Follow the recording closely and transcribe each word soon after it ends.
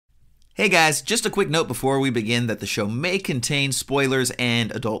Hey guys, just a quick note before we begin that the show may contain spoilers and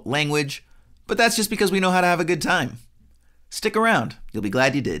adult language, but that's just because we know how to have a good time. Stick around, you'll be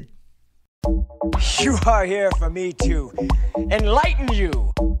glad you did. You are here for me to enlighten you.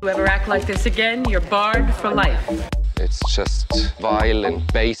 You ever act like this again, you're barred for life. It's just vile and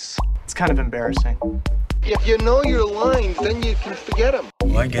base. It's kind of embarrassing. If you know your lines, then you can forget them.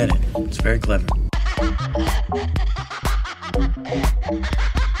 Oh, I get it. It's very clever.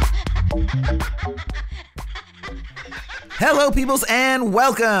 Hello, peoples, and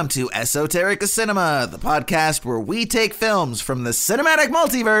welcome to Esoterica Cinema, the podcast where we take films from the cinematic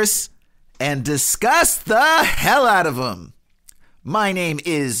multiverse and discuss the hell out of them. My name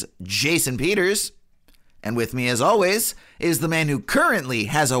is Jason Peters, and with me, as always, is the man who currently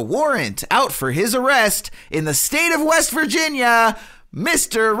has a warrant out for his arrest in the state of West Virginia,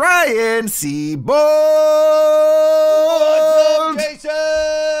 Mr. Ryan Seabold. What's up,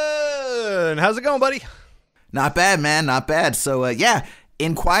 Jason? How's it going, buddy? Not bad, man. Not bad. So,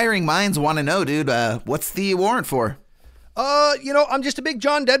 inquiring minds want to know, dude, what's the warrant for? I'm just a big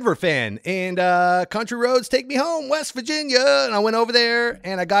John Denver fan, and Country Roads Take Me Home, West Virginia, and I went over there,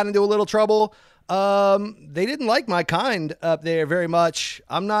 and I got into a little trouble. They didn't like my kind up there very much.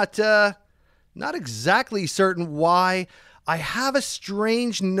 I'm not exactly certain why. I have a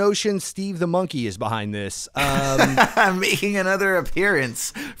strange notion Steve the Monkey is behind this. Making another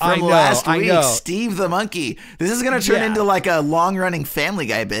appearance from last week. Steve the Monkey. This is going to turn into like a long-running Family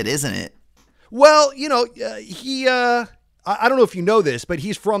Guy bit, isn't it? Well, I don't know if you know this, but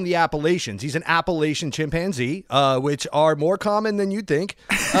he's from the Appalachians. He's an Appalachian chimpanzee, which are more common than you'd think.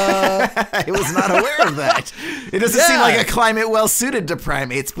 I was not aware of that. It doesn't seem like a climate well-suited to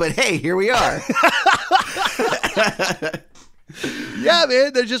primates, but hey, here we are. Yeah,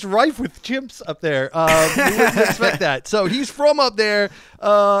 man, they're just rife with chimps up there. You wouldn't expect that. So he's from up there.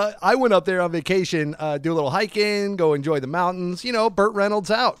 I went up there on vacation, do a little hiking, go enjoy the mountains. You know, Burt Reynolds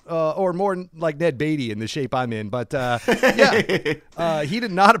out, or more like Ned Beatty in the shape I'm in. But he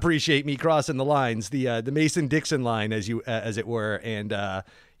did not appreciate me crossing the lines, the Mason-Dixon line, as it were. And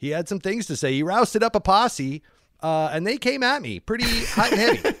he had some things to say. He rousted up a posse, and they came at me pretty hot and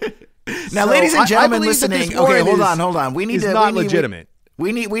heavy. Now, ladies and gentlemen listening, okay, hold on. We need to not legitimate.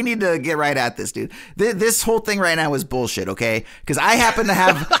 We need to get right at this, dude. This whole thing right now is bullshit, okay? Because I happen to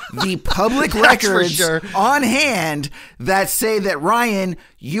have the public records on hand that say that, Ryan,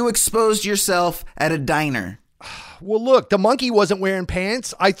 you exposed yourself at a diner. Well, look, the monkey wasn't wearing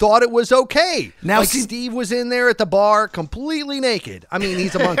pants. I thought it was okay. Now, Steve was in there at the bar completely naked. I mean,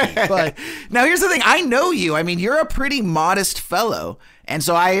 he's a monkey. But now, here's the thing. I know you. I mean, you're a pretty modest fellow. And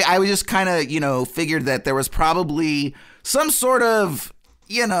so I was just kind of, figured that there was probably some sort of,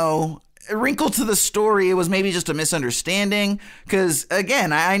 wrinkle to the story. It was maybe just a misunderstanding. Because,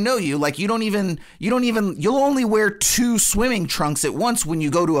 again, I know you. Like, you'll only wear 2 swimming trunks at once when you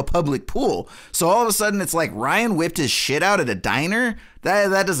go to a public pool. So all of a sudden, it's like Ryan whipped his shit out at a diner?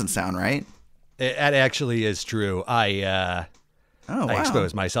 That doesn't sound right. That actually is true. I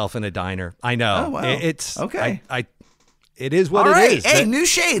exposed myself in a diner. I know. Oh, wow. It's okay. It is what it is. Hey, new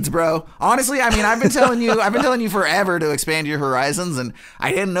shades, bro. Honestly, I mean, I've been telling you forever to expand your horizons, and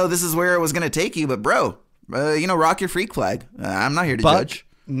I didn't know this is where it was going to take you. But, bro, rock your freak flag. I'm not here to judge.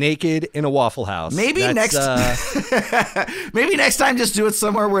 Naked in a Waffle House. Maybe next time, just do it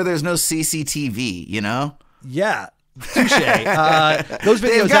somewhere where there's no CCTV. Yeah. Touche. Those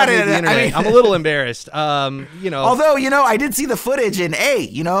videos got made the internet. I mean, I'm a little embarrassed. Although, I did see the footage, and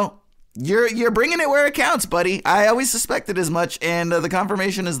you're bringing it where it counts, buddy. I always suspected as much, and the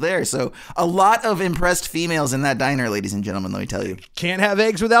confirmation is there. So a lot of impressed females in that diner, ladies and gentlemen, let me tell you. Can't have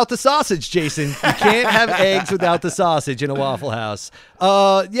eggs without the sausage, Jason. You can't have eggs without the sausage in a Waffle House.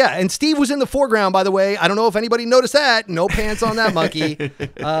 And Steve was in the foreground, by the way. I don't know if anybody noticed that. No pants on that monkey.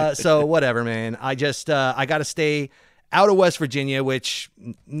 So whatever, man. I just I got to stay out of West Virginia, which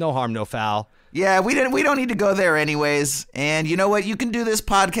no harm, no foul. Yeah, we don't need to go there anyways. And you know what? You can do this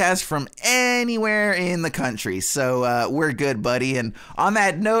podcast from anywhere in the country. So we're good, buddy. And on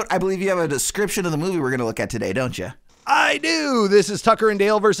that note, I believe you have a description of the movie we're going to look at today, don't you? I do. This is Tucker and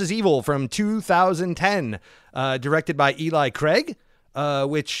Dale versus Evil from 2010, directed by Eli Craig,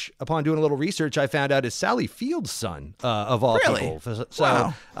 which, upon doing a little research, I found out is Sally Field's son, of all people. So,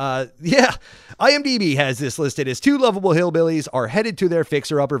 wow. IMDb has this listed as 2 lovable hillbillies are headed to their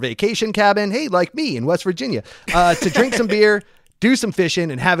fixer-upper vacation cabin, hey, like me in West Virginia, to drink some beer, do some fishing,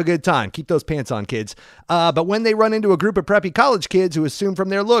 and have a good time. Keep those pants on, kids. But when they run into a group of preppy college kids who assume from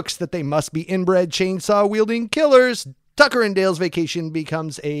their looks that they must be inbred chainsaw-wielding killers, Tucker and Dale's vacation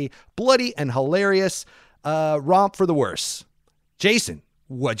becomes a bloody and hilarious romp for the worse. Jason,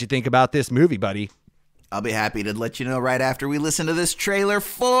 What'd you think about this movie, buddy? I'll be happy to let you know right after we listen to this trailer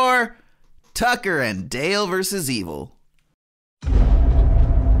for Tucker and Dale versus Evil.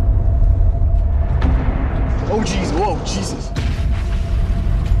 Oh, jeez. Whoa, Jesus.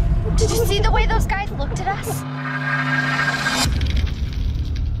 Did you see the way those guys looked at us?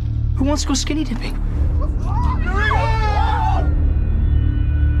 Who wants to go skinny dipping?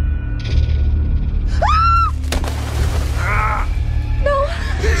 No.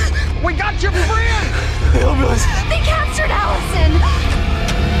 We got your friend! They captured Allison.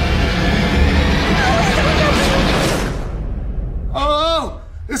 Oh,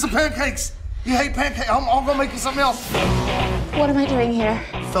 it's the pancakes. You hate pancakes. I'm gonna make you something else. What am I doing here?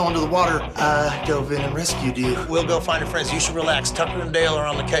 Fell into the water. I dove in and rescued you. We'll go find your friends. You should relax. Tucker and Dale are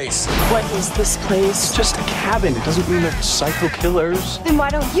on the case. What is this place? It's just a cabin. It doesn't mean they're psycho killers. Then why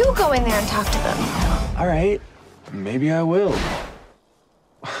don't you go in there and talk to them? All right, maybe I will.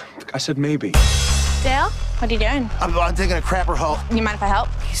 I said maybe. Dale, what are you doing? I'm taking a crapper haul. You mind if I help?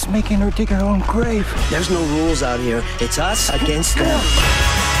 He's making her dig her own grave. There's no rules out here. It's us against them.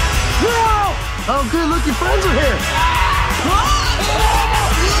 Oh, good. Look, your friends are here.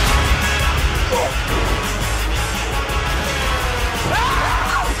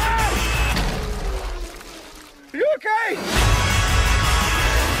 Are you okay?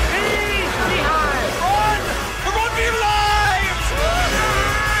 Leave behind! Run! We're going to be alive!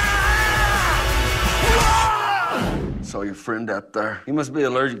 Saw your friend up there. He must be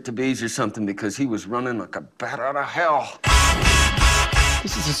allergic to bees or something because he was running like a bat out of hell.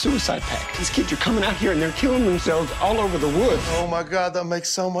 This is a suicide pact. These kids are coming out here and they're killing themselves all over the woods. Oh, my God, that makes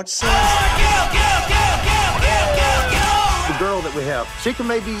so much sense. The girl that we have, she can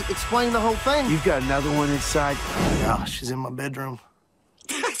maybe explain the whole thing. You've got another one inside. Yeah, she's in my bedroom.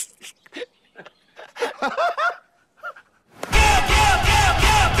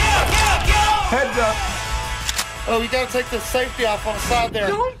 Heads up. Oh, you gotta take the safety off on the side there.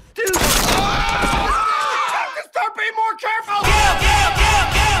 Don't do that! Start being more careful!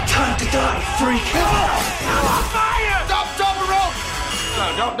 Time to die, freak. Fire! Stop, double rope.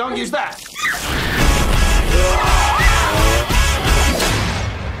 No, don't use that.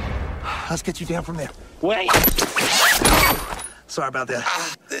 Let's get you down from there. Wait. Sorry about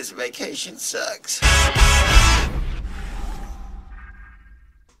that. This vacation sucks.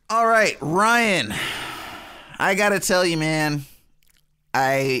 All right, Ryan, I gotta tell you, man,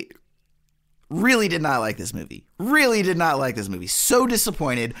 I really did not like this movie. Really did not like this movie. So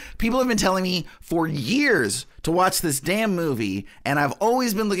disappointed. People have been telling me for years to watch this damn movie, and I've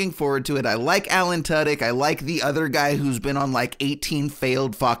always been looking forward to it. I like Alan Tudyk. I like the other guy who's been on like 18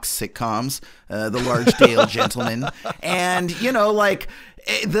 failed Fox sitcoms, the Large Dale Gentleman. And, you know, like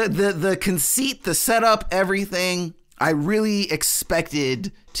the conceit, the setup, everything, I really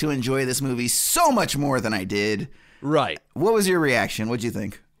expected to enjoy this movie so much more than I did. Right. What was your reaction? What'd you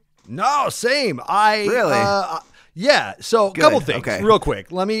think? No, same. I Really? Yeah. So, Good. couple things, Okay. real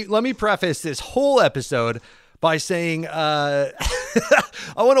quick. Let me preface this whole episode by saying I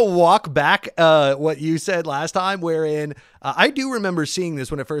want to walk back what you said last time, wherein I do remember seeing this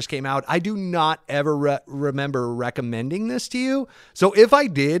when it first came out. I do not ever remember recommending this to you. So if I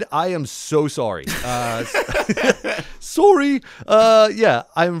did, I am so sorry. Sorry. Yeah,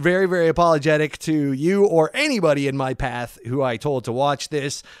 I'm very, very apologetic to you or anybody in my path who I told to watch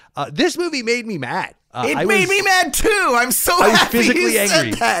this. This movie made me mad. It made me mad too. I'm so I was happy physically you said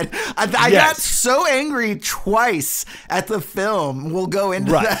angry. that. I Yes. got so angry twice at the film. We'll go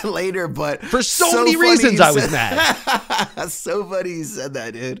into Right. that later, but For so funny many reasons you I was said- mad. So funny you said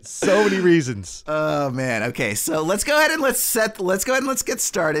that, dude. So many reasons. Oh man. Okay, so let's go ahead and let's get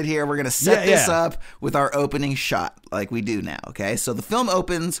started here. We're gonna set this up with our opening shot, like we do now. Okay, so the film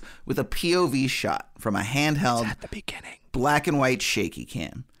opens with a POV shot from a handheld At the beginning. black and white shaky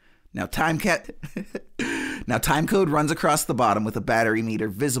cam. Now time code runs across the bottom with a battery meter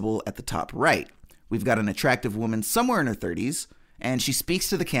visible at the top right. We've got an attractive woman somewhere in her 30s, and she speaks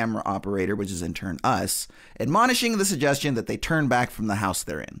to the camera operator, which is in turn us, admonishing the suggestion that they turn back from the house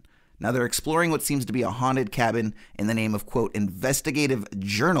they're in. Now they're exploring what seems to be a haunted cabin in the name of, quote, investigative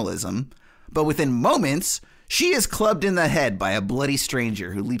journalism, but within moments, she is clubbed in the head by a bloody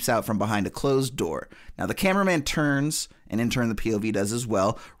stranger who leaps out from behind a closed door. Now the cameraman turns, and in turn the POV does as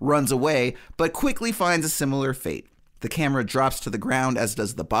well, runs away, but quickly finds a similar fate. The camera drops to the ground, as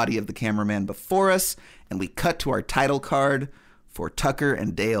does the body of the cameraman before us, and we cut to our title card for Tucker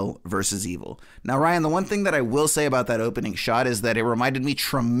and Dale versus Evil. Now, Ryan, the one thing that I will say about that opening shot is that it reminded me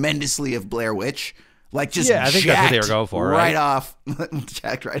tremendously of Blair Witch. Like, just Yeah, I think that's what they were jacked going for, right right? off.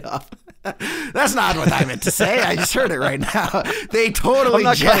 Jacked right off. That's not what I meant to say. I just heard it right now. They totally. I'm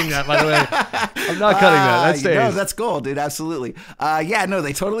not cutting that, by the way. I'm not cutting that. That stays. No, that's gold, dude. Absolutely. Yeah, no,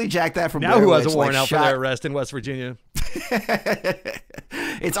 they totally jacked that from now. Blair Who has Witch, a warrant out for their arrest in West Virginia?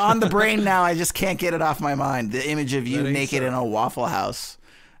 It's on the brain now. I just can't get it off my mind. The image of you naked in a Waffle House.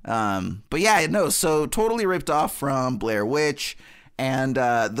 But yeah, no. So totally ripped off from Blair Witch, and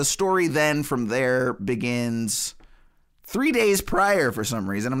the story then from there begins 3 days prior for some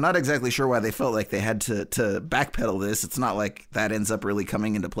reason. I'm not exactly sure why they felt like they had to backpedal this. It's not like that ends up really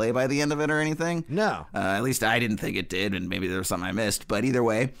coming into play by the end of it or anything. No. At least I didn't think it did, and maybe there was something I missed. But either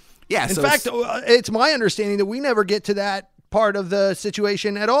way, yeah. In fact, it's my understanding that we never get to that part of the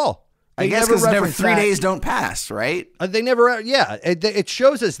situation at all. I guess because 3 days don't pass, right? They never, yeah. It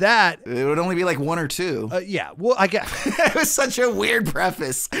shows us that. It would only be like 1 or 2. Yeah, well, I guess. It was such a weird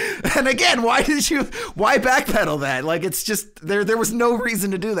preface. And again, why backpedal that? Like, it's just, there was no reason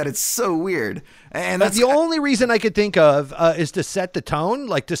to do that. It's so weird. And that's the only reason I could think of is to set the tone,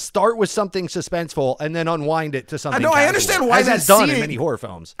 like to start with something suspenseful and then unwind it to something casual, I understand why that's done in many horror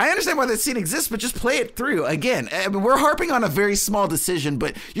films. I understand why that scene exists, but just play it through. Again, I mean, we're harping on a very small decision,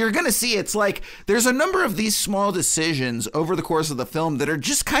 but you're going to see it's like there's a number of these small decisions over the course of the film that are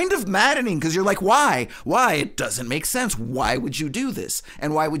just kind of maddening because you're like, why? Why? It doesn't make sense. Why would you do this?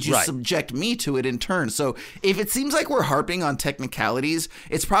 And why would you subject me to it in turn? So if it seems like we're harping on technicalities,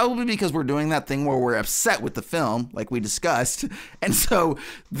 it's probably because we're doing that thing where we're upset with the film, like we discussed. And so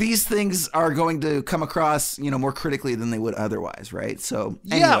these things are going to come across, more critically than they would otherwise, right? So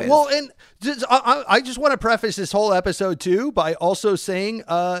anyways. Yeah, well, and I just want to preface this whole episode too by also saying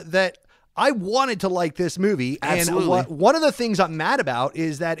that I wanted to like this movie. Absolutely. And one of the things I'm mad about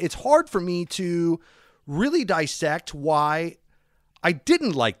is that it's hard for me to really dissect why I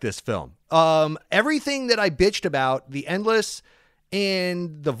didn't like this film. Everything that I bitched about, The Endless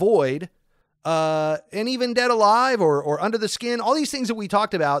and The Void, and even Dead Alive or Under the Skin, all these things that we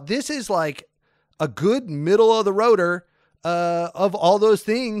talked about, this is like a good middle of the roader of all those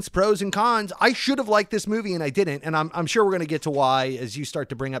things, pros and cons. I should have liked this movie and I didn't. And I'm sure we're going to get to why as you start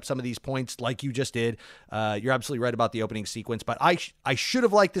to bring up some of these points like you just did. You're absolutely right about the opening sequence, but I should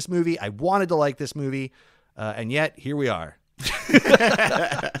have liked this movie. I wanted to like this movie. And yet here we are.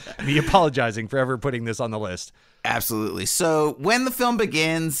 Me apologizing for ever putting this on the list. Absolutely. So when the film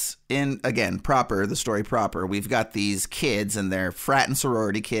begins the story proper, we've got these kids and they're frat and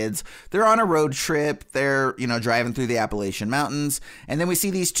sorority kids. They're on a road trip. They're, driving through the Appalachian Mountains. And then we see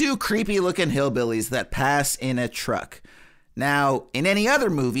these 2 creepy looking hillbillies that pass in a truck. Now, in any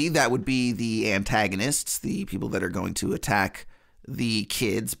other movie, that would be the antagonists, the people that are going to attack the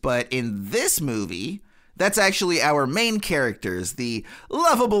kids. But in this movie, that's actually our main characters, the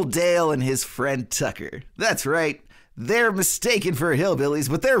lovable Dale and his friend Tucker. That's right. They're mistaken for hillbillies,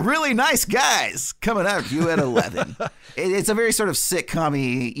 but they're really nice guys coming out at you at 11. It's a very sort of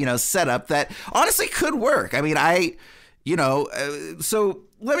sitcom-y, setup that honestly could work. I mean, so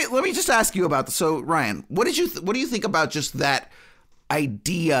let me just ask you about so Ryan, what do you think about just that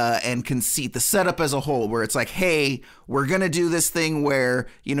idea and conceit, the setup as a whole, where it's like, hey, we're going to do this thing where,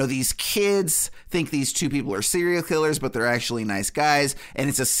 these kids think these 2 people are serial killers, but they're actually nice guys. And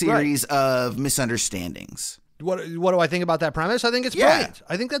it's a series of misunderstandings. What do I think about that premise? I think it's brilliant.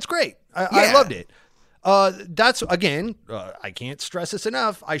 I think that's great. I loved it. That's, again, I can't stress this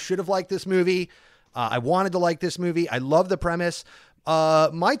enough. I should have liked this movie. I wanted to like this movie. I love the premise.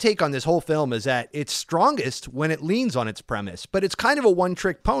 My take on this whole film is that it's strongest when it leans on its premise, but it's kind of a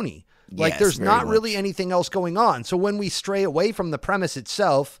one-trick pony. Like, there's not really anything else going on. So when we stray away from the premise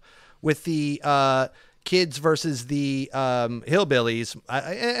itself with the kids versus the hillbillies,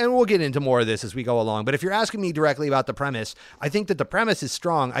 and we'll get into more of this as we go along, but if you're asking me directly about the premise, I think that the premise is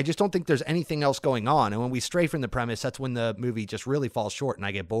strong. I just don't think there's anything else going on. And when we stray from the premise, that's when the movie just really falls short and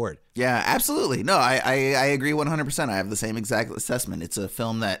I get bored. Yeah, absolutely. No, I agree 100%. I have the same exact assessment. It's a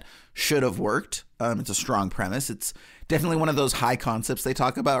film that should have worked. It's a strong premise. It's definitely one of those high concepts they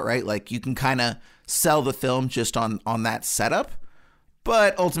talk about, right? Like, you can kind of sell the film just on that setup,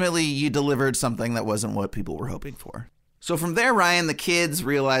 but ultimately you delivered something that wasn't what people were hoping for. So from there, Ryan, the kids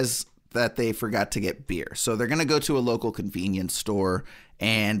realize that they forgot to get beer. So they're going to go to a local convenience store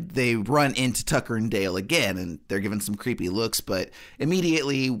and they run into Tucker and Dale again, and they're given some creepy looks, but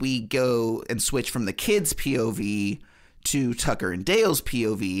immediately we go and switch from the kids' POV to Tucker and Dale's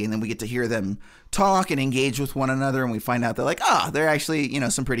POV, and then we get to hear them talk and engage with one another, and we find out they're like, they're actually,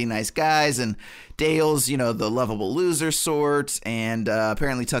 some pretty nice guys, and Dale's, the lovable loser sort, and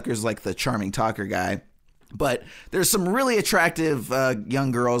apparently Tucker's like the charming talker guy. But there's some really attractive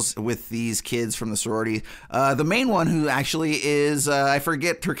young girls with these kids from the sorority. The main one, who actually is, I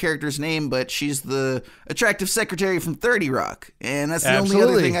forget her character's name, but she's the attractive secretary from 30 Rock. And that's the only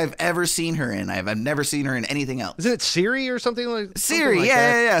other thing I've ever seen her in. I've never seen her in anything else. Isn't it Siri or something like Siri, something like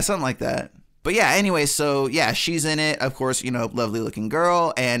yeah, something like that. But yeah, anyway, so yeah, she's in it. Of course, lovely looking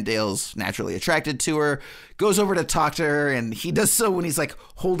girl, and Dale's naturally attracted to her. Goes over to talk to her, and he does so when he's like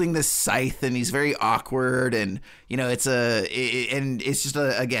holding this scythe, and he's very awkward, and it's just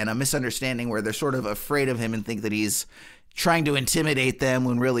a misunderstanding where they're sort of afraid of him and think that he's trying to intimidate them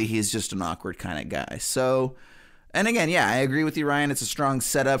when really he's just an awkward kind of guy. So, and again, yeah, I agree with you, Ryan. It's a strong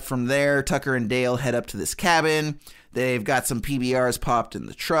setup. From there, Tucker and Dale head up to this cabin. They've got some PBRs popped in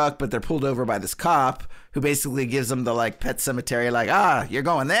the truck, but they're pulled over by this cop who basically gives them the pet cemetery, you're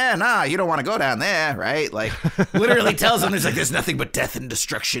going there? Nah, you don't want to go down there, right? Literally tells them there's nothing but death and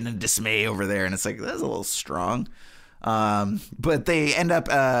destruction and dismay over there. And it's that's a little strong. But they end up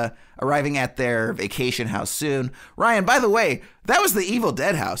arriving at their vacation house soon. Ryan, by the way, that was the Evil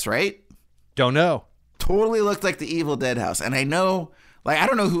Dead house, right? Don't know. Totally looked like the Evil Dead house. And I know... I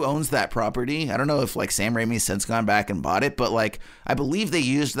don't know who owns that property. I don't know if, Sam Raimi's since gone back and bought it, but, I believe they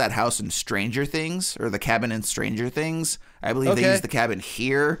used that house in Stranger Things, or the cabin in Stranger Things. I believe they used the cabin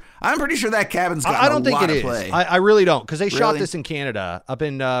here. I'm pretty sure that cabin's got a lot of play. I really don't, because they shot this in Canada, up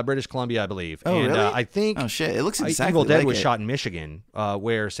in British Columbia, I believe. Oh, and, really? I think... Oh, shit. It looks exactly Evil Dead like was it. shot in Michigan,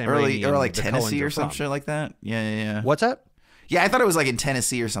 where Sam Raimi or and the Tennessee Coens or are some from. shit like that? Yeah. What's that? Yeah, I thought it was, in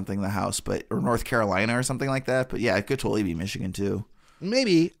Tennessee or something, the house, or North Carolina or something like that. But, yeah, it could totally be Michigan, too.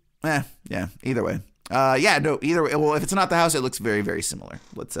 Maybe. Yeah, either way. Either way. Well, if it's not the house, it looks very, very similar.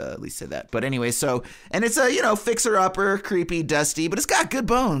 Let's at least say that. But anyway, and it's a, fixer-upper, creepy, dusty, but it's got good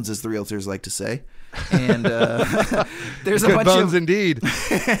bones, as the realtors like to say. And there's good bones indeed.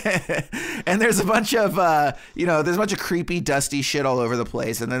 And there's a bunch of, there's a bunch of creepy, dusty shit all over the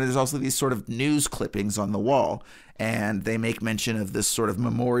place. And then there's also these sort of news clippings on the wall. And they make mention of this sort of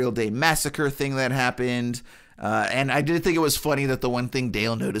Memorial Day massacre thing that happened. And I did think it was funny that the one thing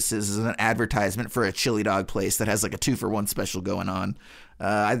Dale notices is an advertisement for a chili dog place that has a 2-for-1 special going on.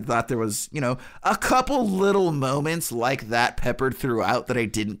 I thought there was, a couple little moments like that peppered throughout that I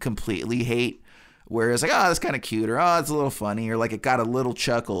didn't completely hate. Where it's that's kind of cute, or it's a little funny, or it got a little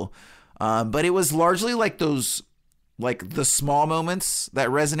chuckle. But it was largely those, the small moments that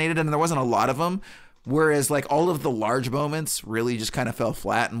resonated, and there wasn't a lot of them. Whereas all of the large moments really just kind of fell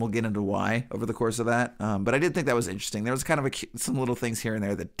flat, and we'll get into why over the course of that. But I did think that was interesting. There was kind of some little things here and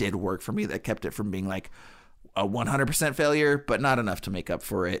there that did work for me that kept it from being a 100% failure, but not enough to make up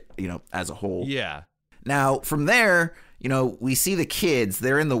for it, as a whole. Yeah. Now, from there, we see the kids,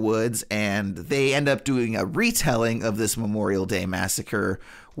 they're in the woods, and they end up doing a retelling of this Memorial Day massacre,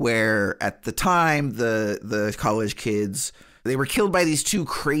 where at the time, the college kids... They were killed by these two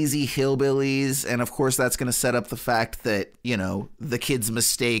crazy hillbillies, and of course that's going to set up the fact that, the kids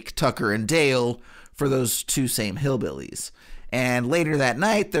mistake Tucker and Dale for those two same hillbillies. And later that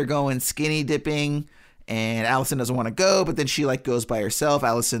night, they're going skinny dipping, and Allison doesn't want to go, but then she goes by herself.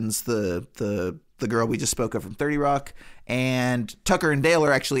 Allison's the girl we just spoke of from 30 Rock, and Tucker and Dale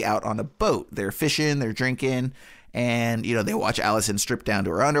are actually out on a boat. They're fishing, they're drinking, and, they watch Allison strip down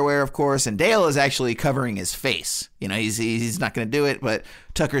to her underwear, of course, and Dale is actually covering his face. He's not going to do it, but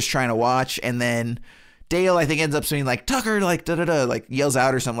Tucker's trying to watch, and then Dale, I think, ends up saying, Tucker, da-da-da, yells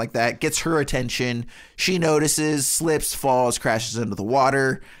out or something like that, gets her attention. She notices, slips, falls, crashes into the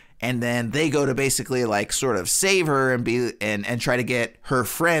water, and then they go to basically, sort of save her and try to get her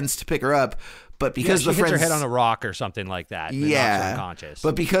friends to pick her up. But because she the hits friends her head on a rock or something like that, knocks her unconscious.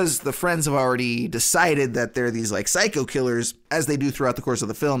 But because the friends have already decided that they're these psycho killers, as they do throughout the course of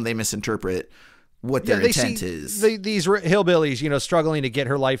the film, they misinterpret what their intent is. These hillbillies, struggling to get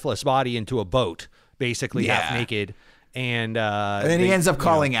her lifeless body into a boat, basically half naked. And then he ends up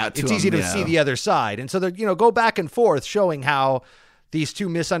calling out to it's him. It's easy to see the other side. And so they go back and forth showing how these two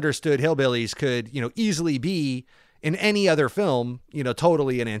misunderstood hillbillies could, easily be in any other film,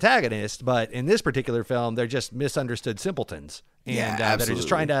 totally an antagonist, but in this particular film, they're just misunderstood simpletons. And that are just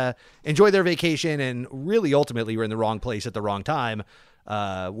trying to enjoy their vacation, and really ultimately were in the wrong place at the wrong time,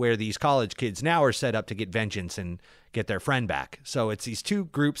 where these college kids now are set up to get vengeance and get their friend back. So it's these two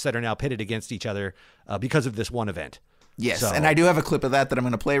groups that are now pitted against each other because of this one event. Yes, and I do have a clip of that I'm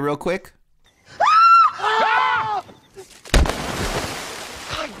going to play real quick.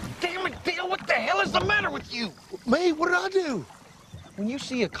 What the hell is the matter with you? Me? What did I do? When you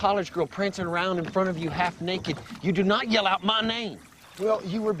see a college girl prancing around in front of you half naked, you do not yell out my name. Well,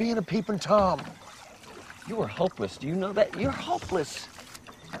 you were being a peeping Tom. You are hopeless. Do you know that? You're hopeless.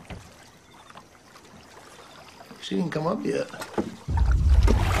 She didn't come up yet.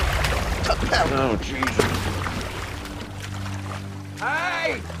 Oh, Jesus.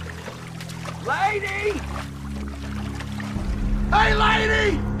 Hey! Lady! Hey,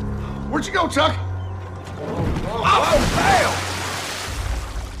 lady! Where'd you go, Chuck?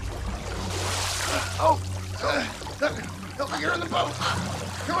 Help me, you're in the boat.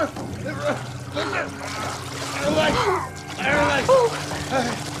 Come on.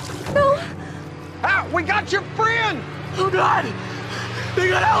 No. Ah, we got your friend! Oh, God! They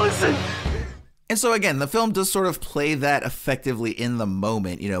got Allison! And so again, the film does sort of play that effectively in the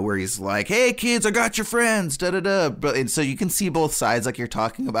moment, where he's like, hey kids, I got your friends, da-da-da. But, and so you can see both sides like you're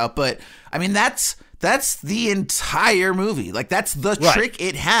talking about. But I mean, that's the entire movie. Like, that's the trick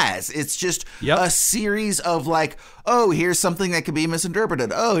it has. It's just a series of like, oh, here's something that could be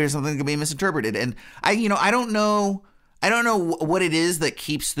misinterpreted. Oh, here's something that could be misinterpreted. And I don't know what it is that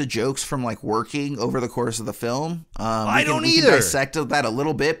keeps the jokes from like working over the course of the film. I don't either. We can dissect that a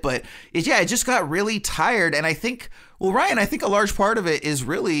little bit, but it just got really tired. And I think, Ryan, I think a large part of it is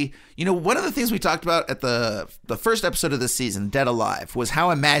really, one of the things we talked about at the first episode of this season, Dead Alive, was how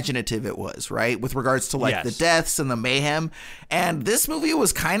imaginative it was, right? With regards to like the deaths and the mayhem. And this movie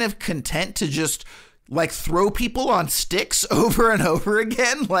was kind of content to just like throw people on sticks over and over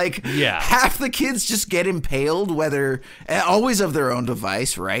again. Like half the kids just get impaled, whether always of their own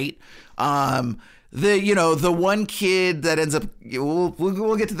device, right? The one kid that ends up,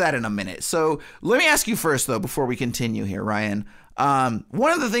 we'll get to that in a minute. So let me ask you first though, before we continue here, Ryan,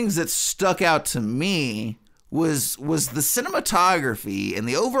 one of the things that stuck out to me was the cinematography and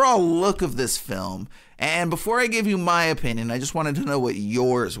the overall look of this film. And before I give you my opinion, I just wanted to know what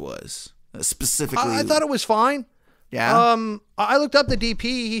yours was. Specifically, I thought it was fine. Yeah. I looked up the DP.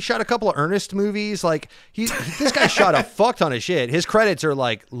 He shot a couple of Ernest movies. Like this guy shot a fuck ton of shit. His credits are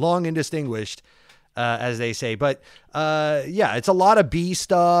like long and distinguished, as they say. But it's a lot of B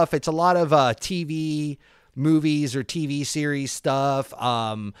stuff. It's a lot of TV movies or TV series stuff.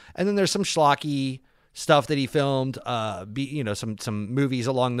 And then there's some schlocky stuff that he filmed. Some movies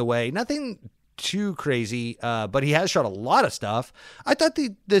along the way. Nothing too crazy, but he has shot a lot of stuff. I thought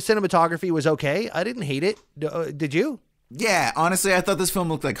the cinematography was okay. I didn't hate it. Did you? Yeah, honestly, I thought this film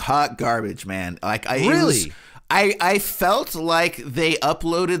looked like hot garbage, man. Like, really? I felt like they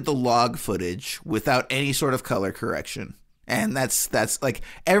uploaded the log footage without any sort of color correction. And that's like,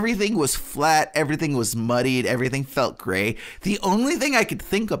 everything was flat, everything was muddied, everything felt gray. The only thing I could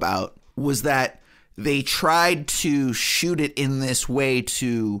think about was that they tried to shoot it in this way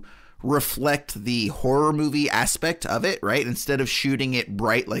to reflect the horror movie aspect of it, right? Instead of shooting it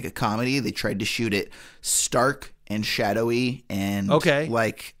bright like a comedy, they tried to shoot it stark and shadowy and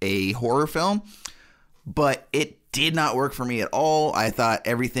like a horror film. But it did not work for me at all. I thought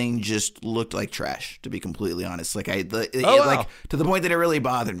everything just looked like trash, to be completely honest. Like like to the point that it really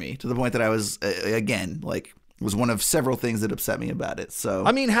bothered me, to the point that I was was one of several things that upset me about it. So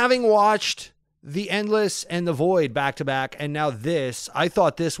I mean, having watched The Endless and The Void back to back, and now this, I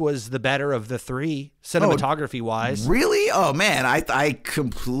thought this was the better of the three, cinematography wise. Really? Oh man, I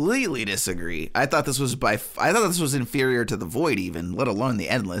completely disagree. I thought this was inferior to The Void, even, let alone The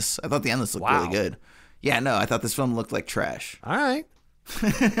Endless. I thought The Endless looked really good. Yeah, no, I thought this film looked like trash. All right.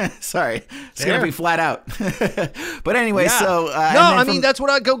 Sorry, it's gonna be flat out. But anyway, so that's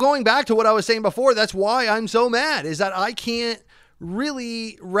what going back to what I was saying before. That's why I'm so mad, is that I can't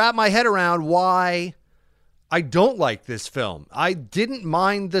really wrap my head around why I don't like this film. I didn't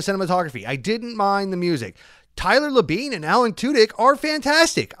mind the cinematography. I didn't mind the music. Tyler Labine and Alan Tudyk are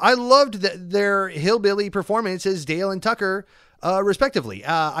fantastic. I loved their hillbilly performances, Dale and Tucker, respectively.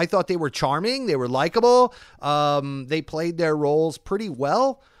 I thought they were charming. They were likable. They played their roles pretty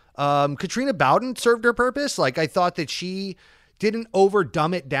well. Katrina Bowden served her purpose. Like, I thought that she didn't over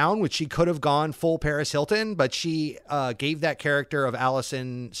dumb it down, which she could have gone full Paris Hilton, but she gave that character of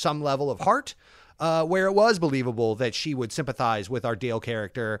Allison some level of heart, where it was believable that she would sympathize with our Dale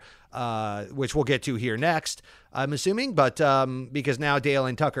character, which we'll get to here next, I'm assuming. But because now Dale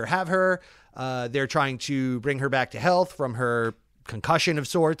and Tucker have her, they're trying to bring her back to health from her concussion of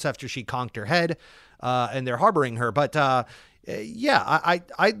sorts after she conked her head, and they're harboring her. But I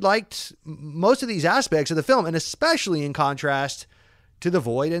liked most of these aspects of the film, and especially in contrast to The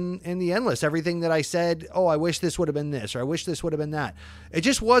Void and The Endless. Everything that I said, oh, I wish this would have been this, or I wish this would have been that. It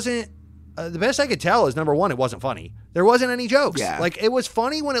just wasn't. The best I could tell is, number one, it wasn't funny. There wasn't any jokes. Yeah. Like, it was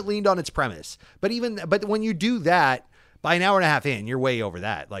funny when it leaned on its premise. But when you do that, by an hour and a half in, you're way over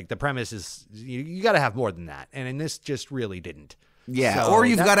that. Like, the premise is, you got to have more than that. And in this just really didn't. Yeah, so, or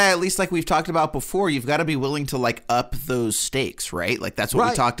you've got to, at least like we've talked about before, you've got to be willing to like up those stakes, right? Like, that's what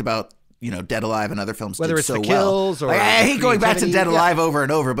we talked about Dead Alive and other films Whether did it's so the well. kills or Like, I hate going back to creativity. Dead Alive over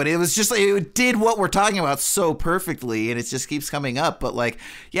and over, but it was just it did what we're talking about so perfectly, and it just keeps coming up. But like,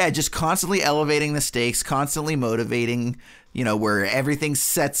 yeah, just constantly elevating the stakes, constantly motivating. Where everything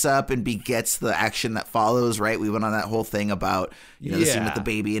sets up and begets the action that follows, right? We went on that whole thing about, the scene with the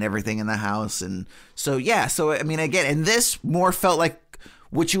baby and everything in the house. And so, yeah. So, I mean, again, and this more felt like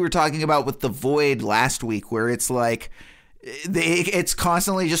what you were talking about with The Void last week, where it's like, it's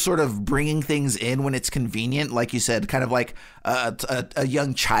constantly just sort of bringing things in when it's convenient, like you said, kind of like a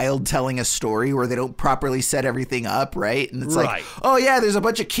young child telling a story where they don't properly set everything up, right? And it's like, oh yeah, there's a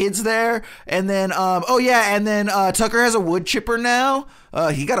bunch of kids there, and then Tucker has a wood chipper now.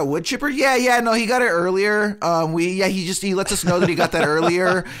 He got a wood chipper? Yeah, no, he got it earlier. He lets us know that he got that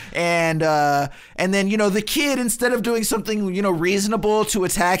earlier, and then the kid, instead of doing something reasonable to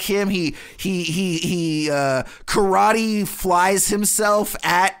attack him, he karate flies himself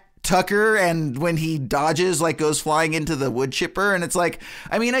at Tucker, and when he dodges, like, goes flying into the wood chipper. And it's like,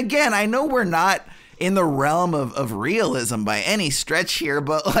 I mean, again, I know we're not in the realm of realism by any stretch here,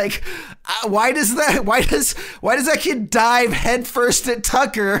 but like, why does that kid dive headfirst at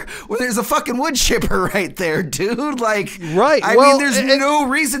Tucker when there's a fucking wood chipper right there, dude? Like, right. I mean, there's no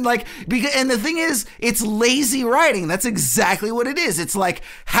reason, like, and the thing is, it's lazy writing. That's exactly what it is. It's like,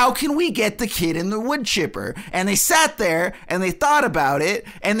 how can we get the kid in the wood chipper? And they sat there and they thought about it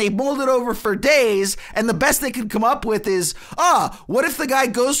and they mulled it over for days, and the best they could come up with is, what if the guy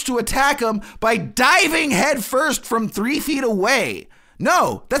goes to attack him by diving head first from 3 feet away?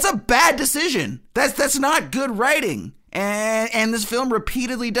 No, that's a bad decision. That's not good writing. And this film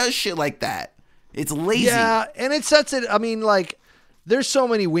repeatedly does shit like that. It's lazy. Yeah, and it sets it. I mean, like, there's so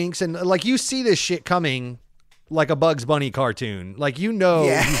many winks, and like, you see this shit coming like a Bugs Bunny cartoon. Like, he's going in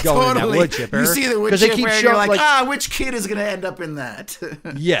that wood chipper. You see the wood chipper and you're like, which kid is going to end up in that?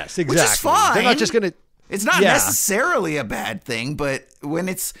 Yes, exactly. Which is fine. They're not just going to... It's not necessarily a bad thing, but when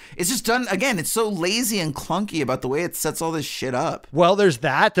it's just done, again, it's so lazy and clunky about the way it sets all this shit up. Well, there's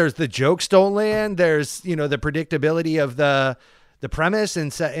that. There's the jokes don't land. There's, the predictability of the premise,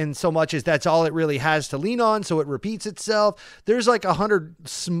 and so much as that's all it really has to lean on, so it repeats itself. There's like 100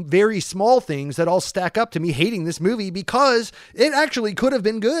 very small things that all stack up to me hating this movie because it actually could have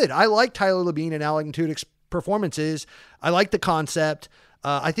been good. I like Tyler Labine and Alan Tudyk's performances. I like the concept.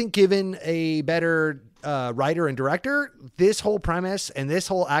 I think given a better writer and director, this whole premise and this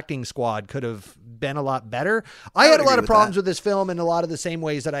whole acting squad could have been a lot better. I had a lot of problems with this film in a lot of the same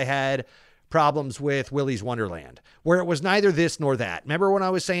ways that I had problems with Willy's Wonderland, where it was neither this nor that. Remember when I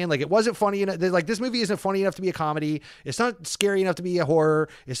was saying, like, it wasn't funny enough? Like, this movie isn't funny enough to be a comedy. It's not scary enough to be a horror.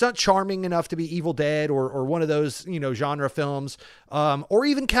 It's not charming enough to be Evil Dead or one of those, genre films, or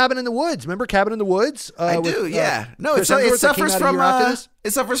even Cabin in the Woods. Remember Cabin in the Woods? I do, yeah. No, it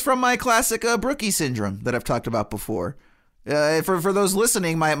suffers from my classic Brookie syndrome that I've talked about before. For those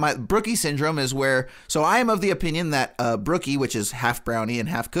listening, my Brookie syndrome is where, so I am of the opinion that Brookie, which is half brownie and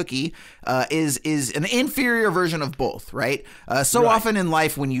half cookie, is an inferior version of both, right? Often in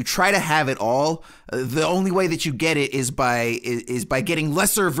life, when you try to have it all, the only way that you get it is by getting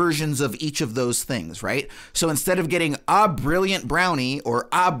lesser versions of each of those things, right? So instead of getting a brilliant brownie or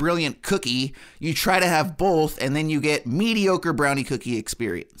a brilliant cookie, you try to have both, and then you get mediocre brownie cookie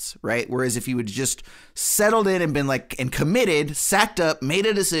experience, right? Whereas if you would just settled in and been like, and committed, sacked up, made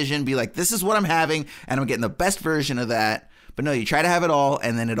a decision, be like, this is what I'm having, and I'm getting the best version of that. But no, you try to have it all,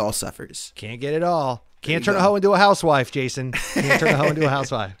 and then it all suffers. Can't get it all. Can't turn a hoe into a housewife, Jason. Can't turn a hoe into a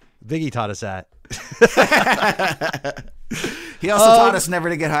housewife. Biggie taught us that. He also taught us never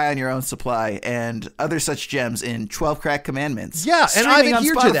to get high on your own supply and other such gems in 12 Crack Commandments. Yeah, and I've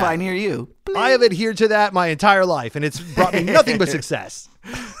adhered to that. Near you. I have adhered to that my entire life, and it's brought me nothing but success.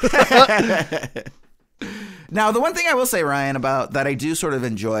 Now, the one thing I will say, Ryan, about that I do sort of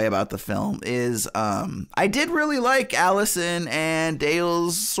enjoy about the film is I did really like Allison and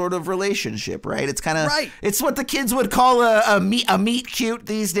Dale's sort of relationship, right? It's kind of It's what the kids would call a meet cute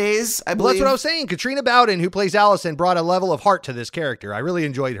these days, I believe. Well, that's what I was saying. Katrina Bowden, who plays Allison, brought a level of heart to this character. I really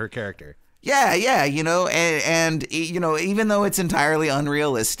enjoyed her character. Yeah, and even though it's entirely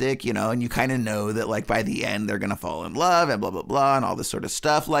unrealistic, and you kind of know that, like, by the end they're gonna fall in love and blah blah blah and all this sort of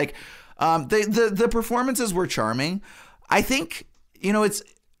stuff, like. The performances were charming. I think, it's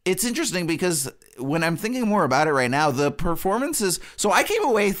interesting because when I'm thinking more about it right now, the performances, so I came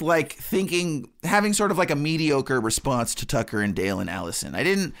away like thinking having sort of like a mediocre response to Tucker and Dale and Allison. I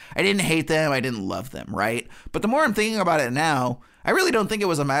didn't hate them. I didn't love them, right? But the more I'm thinking about it now, I really don't think it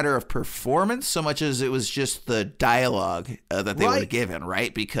was a matter of performance so much as it was just the dialogue that they were given,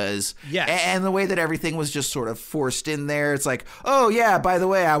 right? Because and the way that everything was just sort of forced in there. It's like, oh yeah, by the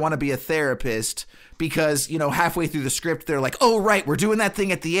way, I want to be a therapist. Because, you know, halfway through the script, they're like, oh, right, we're doing that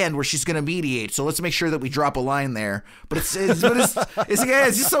thing at the end where she's going to mediate. So let's make sure that we drop a line there. But it's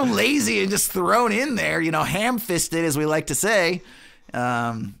just so lazy and just thrown in there, you know, ham-fisted, as we like to say.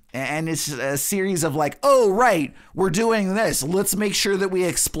 And it's a series of like, oh, right, we're doing this. Let's make sure that we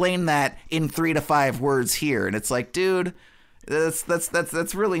explain that in 3 to 5 words here. And it's like, dude,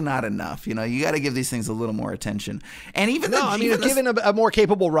 that's really not enough. You know, you got to give these things a little more attention. And even given a more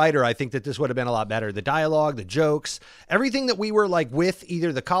capable writer, I think that this would have been a lot better. The dialogue, the jokes, everything that we were like with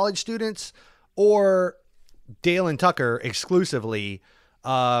either the college students or Dale and Tucker exclusively,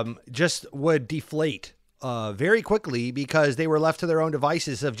 just would deflate very quickly because they were left to their own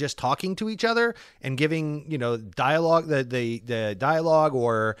devices of just talking to each other and giving, you know, dialogue, the dialogue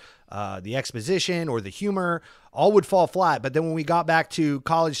or the exposition or the humor all would fall flat. But then when we got back to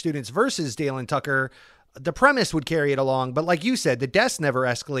college students versus Dale and Tucker, the premise would carry it along. But like you said, the deaths never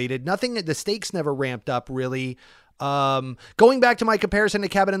escalated. The stakes never ramped up really. Going back to my comparison to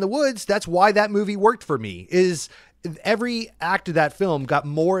Cabin in the Woods, that's why that movie worked for me, is every act of that film got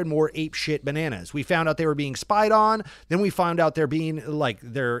more and more ape shit bananas. We found out they were being spied on. Then we found out they're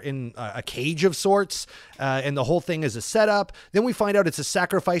in a cage of sorts, and the whole thing is a setup. Then we find out it's a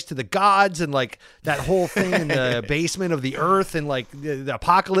sacrifice to the gods, and like that whole thing in the basement of the earth, and like the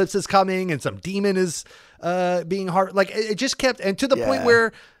apocalypse is coming, and some demon is being hard. Like it just kept, and to the point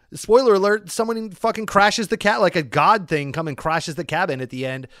where, spoiler alert, someone fucking crashes the cat, like a god thing come and crashes the cabin at the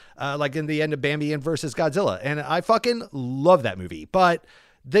end, like in the end of Bambi versus Godzilla. And I fucking love that movie. But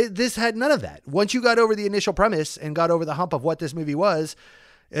this had none of that. Once you got over the initial premise and got over the hump of what this movie was,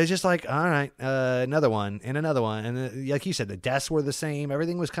 it's just like, all right, another one and another one. And like you said, the deaths were the same.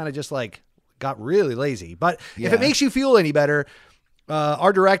 Everything was kind of just like, got really lazy. But if it makes you feel any better,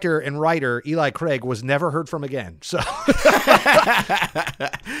 our director and writer, Eli Craig, was never heard from again. So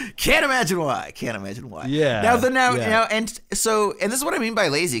can't imagine why. Yeah. And this is what I mean by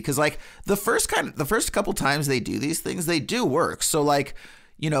lazy. Cause like the first couple times they do these things, they do work. So like,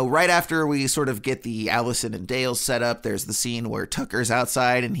 you know, right after we sort of get the Allison and Dale set up, there's the scene where Tucker's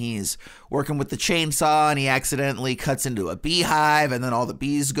outside and he's working with the chainsaw and he accidentally cuts into a beehive and then all the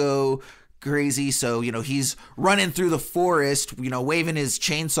bees go crazy. So, you know, he's running through the forest, you know, waving his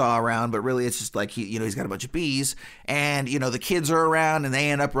chainsaw around, but really it's just like, he's got a bunch of bees and, you know, the kids are around and they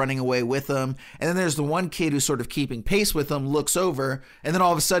end up running away with him. And then there's the one kid who's sort of keeping pace with him, looks over, and then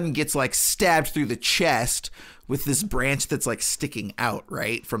all of a sudden gets like stabbed through the chest with this branch that's like sticking out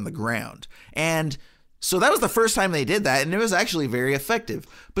right from the ground. And so that was the first time they did that, and it was actually very effective.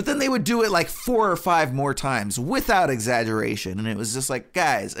 But then they would do it like 4 or 5 more times without exaggeration, and it was just like,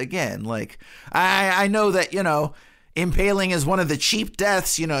 guys, again, like, I know that, you know, impaling is one of the cheap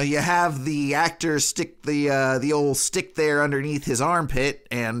deaths. You know, you have the actor stick the old stick there underneath his armpit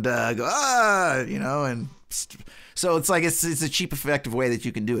and go, you know, and... So it's like it's a cheap, effective way that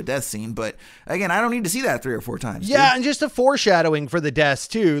you can do a death scene. But again, I don't need to see that 3 or 4 times. Yeah, dude. and just a foreshadowing for the deaths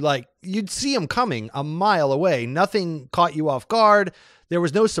too. Like you'd see them coming a mile away. Nothing caught you off guard. There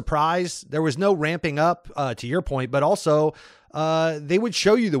was no surprise. There was no ramping up, to your point. But also, they would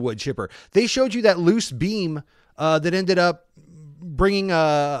show you the wood chipper. They showed you that loose beam that ended up bringing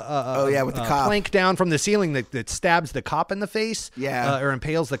with the cop plank down from the ceiling that stabs the cop in the face, or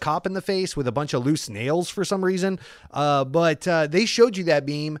impales the cop in the face with a bunch of loose nails for some reason. But they showed you that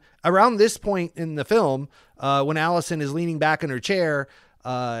beam around this point in the film when Allison is leaning back in her chair,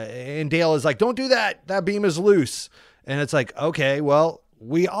 and Dale is like, "Don't do that. That beam is loose." And it's like, okay, well,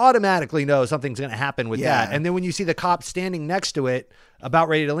 we automatically know something's going to happen with that. And then when you see the cop standing next to it, about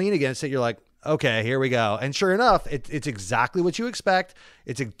ready to lean against it, you're like, okay, here we go. And sure enough, it's exactly what you expect.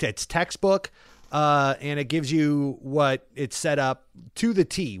 It's textbook, and it gives you what it's set up to the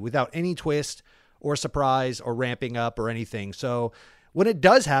T without any twist or surprise or ramping up or anything. So when it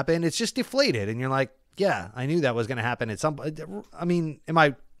does happen, it's just deflated, and you're like, yeah, I knew that was going to happen at some. I mean, am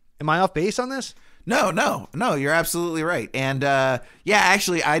I off base on this? No, you're absolutely right. And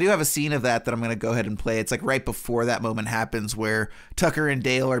actually, I do have a scene of that I'm going to go ahead and play. It's like right before that moment happens where Tucker and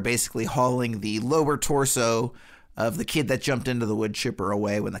Dale are basically hauling the lower torso of the kid that jumped into the wood chipper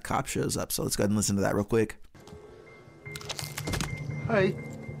away when the cop shows up. So let's go ahead and listen to that real quick. Hey.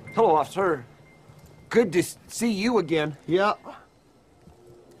 Hello, officer. Good to see you again. Yeah.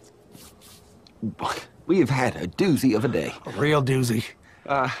 We have had a doozy of a day. A real doozy.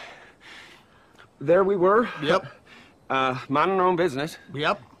 there we were. Yep. Minding our own business.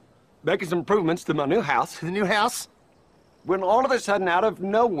 Yep. Making some improvements to my new house. The new house? When all of a sudden, out of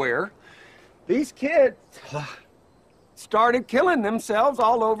nowhere, these kids started killing themselves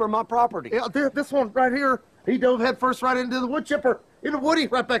all over my property. Yeah, this one right here, he dove head first right into the wood chipper. In the woody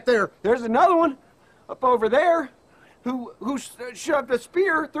right back there. There's another one up over there who shoved a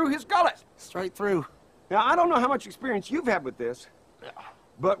spear through his gullet. Straight through. Now, I don't know how much experience you've had with this,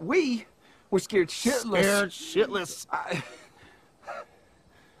 but we were scared shitless. Scared shitless.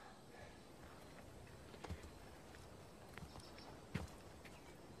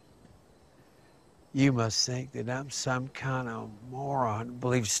 You must think that I'm some kind of moron to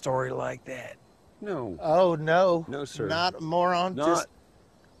believe a story like that. No. Oh, no. No, sir. Not a moron, just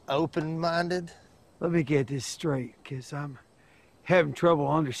open-minded. Let me get this straight, because I'm having trouble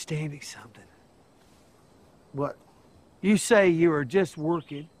understanding something. What? You say you were just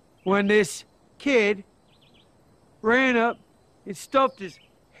working when this kid ran up and stuffed his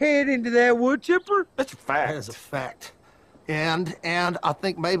head into that wood chipper? That's a fact. That is a fact. And I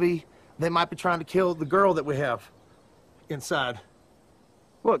think maybe they might be trying to kill the girl that we have inside.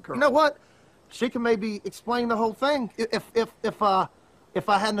 What girl? You know what? She can maybe explain the whole thing if I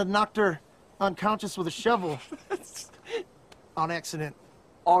hadn't knocked her unconscious with a shovel on accident.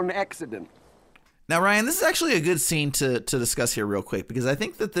 On accident. Now, Ryan, this is actually a good scene to discuss here real quick, because I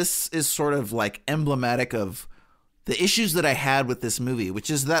think that this is sort of like emblematic of the issues that I had with this movie, which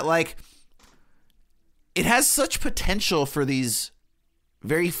is that like it has such potential for these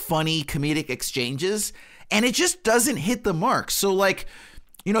very funny comedic exchanges, and it just doesn't hit the mark. So like,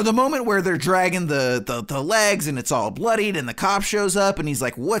 you know, the moment where they're dragging the legs and it's all bloodied and the cop shows up and he's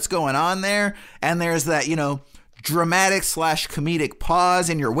like, what's going on there? And there's that, you know, dramatic / comedic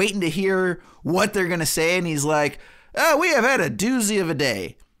pause and you're waiting to hear what they're going to say. And he's like, oh, we have had a doozy of a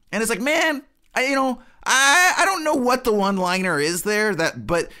day. And it's like, man, I don't know what the one-liner is there,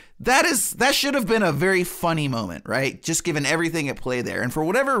 but that should have been a very funny moment, right? Just given everything at play there. And for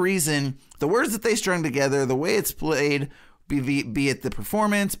whatever reason, the words that they strung together, the way it's played, be it the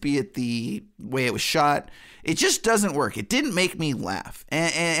performance, be it the way it was shot, it just doesn't work. It didn't make me laugh.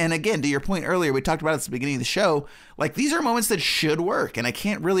 And again, to your point earlier, we talked about it at the beginning of the show, like these are moments that should work. And I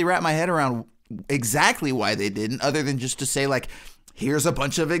can't really wrap my head around exactly why they didn't, other than just to say like, here's a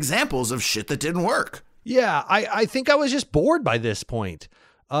bunch of examples of shit that didn't work. Yeah, I think I was just bored by this point.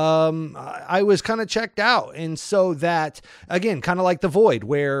 I was kind of checked out. And so that, again, kind of like The Void,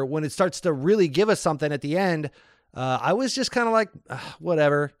 where when it starts to really give us something at the end, I was just kind of like,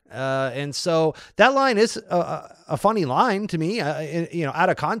 whatever. And so that line is a funny line to me, out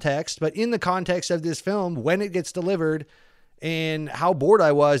of context, but in the context of this film, when it gets delivered and how bored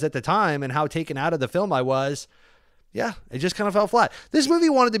I was at the time and how taken out of the film I was, yeah, it just kind of fell flat. This movie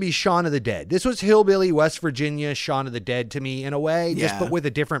wanted to be Shaun of the Dead. This was hillbilly West Virginia Shaun of the Dead to me in a way, but with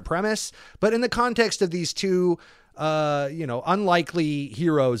a different premise. But in the context of these two, unlikely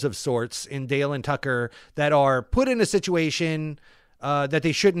heroes of sorts in Dale and Tucker that are put in a situation that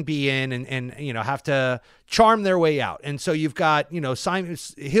they shouldn't be in and have to charm their way out. And so you've got,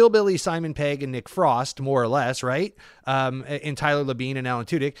 hillbilly Simon Pegg and Nick Frost, more or less, right? And Tyler Labine and Alan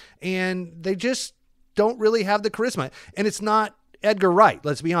Tudyk. And they just don't really have the charisma. And it's not Edgar Wright,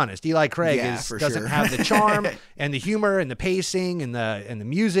 let's be honest. Eli Craig doesn't have the charm and the humor and the pacing and the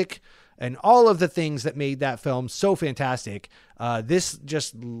music and all of the things that made that film so fantastic. This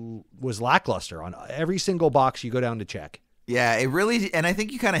just was lackluster on every single box you go down to check. Yeah, it really, and I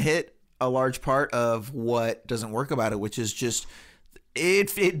think you kind of hit a large part of what doesn't work about it, which is just,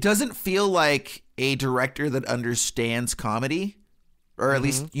 it doesn't feel like a director that understands comedy, or at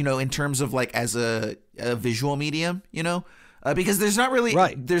least, in terms of like as a visual medium, because there's not really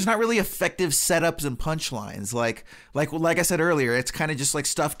effective setups and punchlines. Like I said earlier, it's kind of just like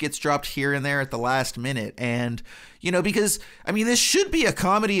stuff gets dropped here and there at the last minute. And, because this should be a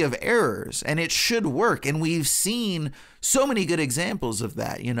comedy of errors and it should work. And we've seen so many good examples of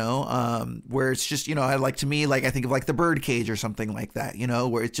that, where it's just, I think of like The Birdcage or something like that,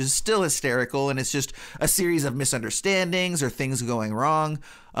 where it's just still hysterical and it's just a series of misunderstandings or things going wrong.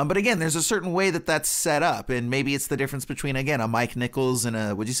 But again, there's a certain way that that's set up, and maybe it's the difference between, again, a Mike Nichols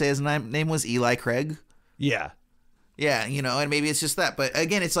and would you say his name was Eli Craig? Yeah. Yeah, and maybe it's just that. But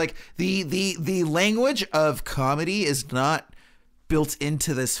again, it's like the language of comedy is not built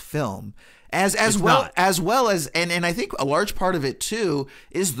into this film. As well as and I think a large part of it too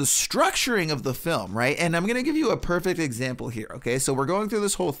is the structuring of the film, right? And I'm gonna give you a perfect example here. Okay, so we're going through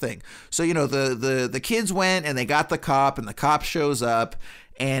this whole thing. So the kids went and they got the cop, and the cop shows up,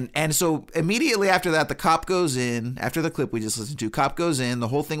 And so immediately after that, the cop goes in. After the clip we just listened to, cop goes in. The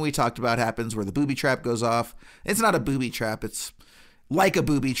whole thing we talked about happens where the booby trap goes off. It's not a booby trap. It's like a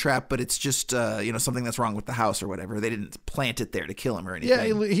booby trap, but it's just, something that's wrong with the house or whatever. They didn't plant it there to kill him or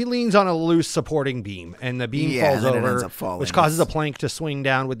anything. Yeah, he leans on a loose supporting beam, and the beam falls over, which causes a plank to swing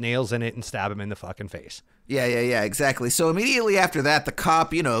down with nails in it and stab him in the fucking face. Yeah, exactly. So immediately after that, the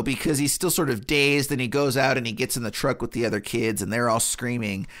cop, because he's still sort of dazed, and he goes out and he gets in the truck with the other kids, and they're all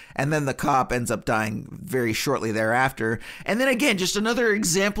screaming. And then the cop ends up dying very shortly thereafter. And then again, just another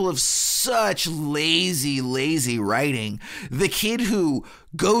example of such lazy writing. The kid who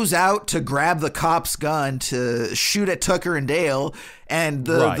goes out to grab the cop's gun to shoot at Tucker and Dale, and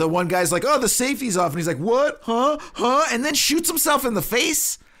the one guy's like, oh, the safety's off. And he's like, what? Huh? And then shoots himself in the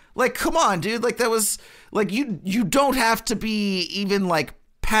face. Like, come on, dude. Like, that was... Like, you don't have to be even, like,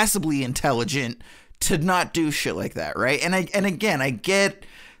 passably intelligent to not do shit like that, right? And again, I get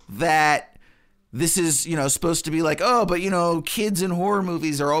that this is, supposed to be like, oh, but, kids in horror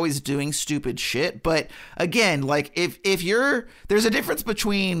movies are always doing stupid shit. But again, like, if you're... There's a difference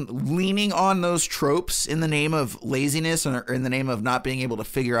between leaning on those tropes in the name of laziness or in the name of not being able to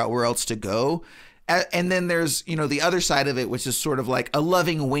figure out where else to go. And then there's, the other side of it, which is sort of like a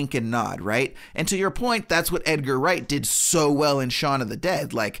loving wink and nod, right? And to your point, that's what Edgar Wright did so well in Shaun of the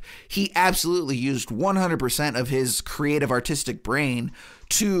Dead. Like, he absolutely used 100% of his creative artistic brain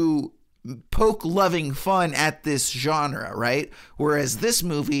to poke loving fun at this genre, right? Whereas this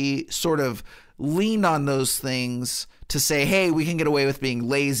movie sort of leaned on those things to say, hey, we can get away with being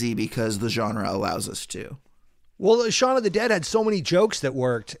lazy because the genre allows us to. Well, Shaun of the Dead had so many jokes that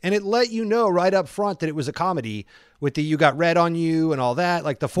worked, and it let you know right up front that it was a comedy with the "you got red on you" and all that.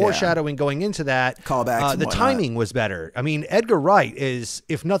 Like the foreshadowing going into that. Callbacks. The timing was better. I mean, Edgar Wright is,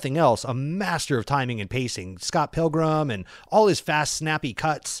 if nothing else, a master of timing and pacing. Scott Pilgrim and all his fast, snappy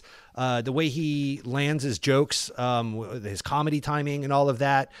cuts, the way he lands his jokes, his comedy timing and all of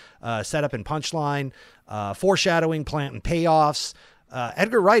that, setup and punchline, foreshadowing, plant and payoffs.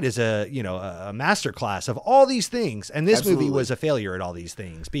 Edgar Wright is a masterclass of all these things. And this movie was a failure at all these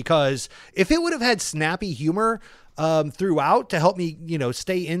things, because if it would have had snappy humor throughout to help me,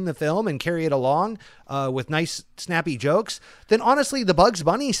 stay in the film and carry it along with nice, snappy jokes, then honestly, the Bugs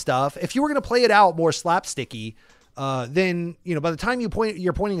Bunny stuff, if you were going to play it out more slapsticky, then, by the time you're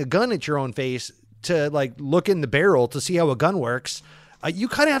pointing a gun at your own face to like look in the barrel to see how a gun works, you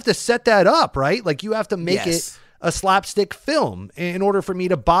kind of have to set that up, right? Like you have to make it a slapstick film in order for me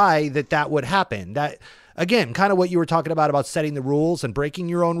to buy that would happen. That, again, kind of what you were talking about setting the rules and breaking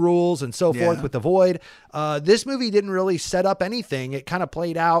your own rules and so forth with The Void. This movie didn't really set up anything. It kind of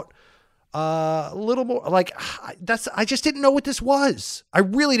played out a little more like I just didn't know what this was. I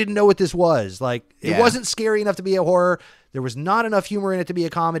really didn't know what this was. Like, it wasn't scary enough to be a horror. There was not enough humor in it to be a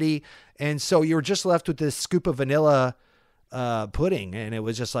comedy. And so you were just left with this scoop of vanilla pudding. And it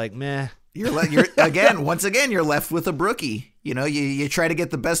was just like, meh. You're once again, you're left with a brookie. You try to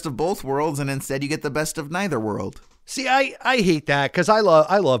get the best of both worlds, and instead you get the best of neither world. See, I hate that because I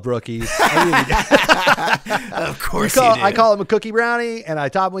love brookies. Of course you do. I call them a cookie brownie, and I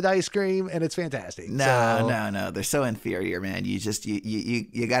top them with ice cream, and it's fantastic. No, they're so inferior, man. You just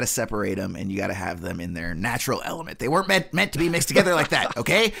you got to separate them, and you got to have them in their natural element. They weren't meant to be mixed together like that.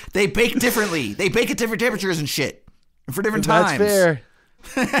 Okay, they bake differently. They bake at different temperatures and shit, and for different times. That's fair.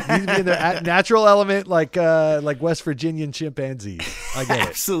 Need to be in their natural element, like West Virginian chimpanzees. I get it.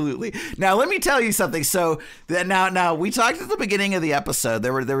 Absolutely. Now let me tell you something. So now we talked at the beginning of the episode.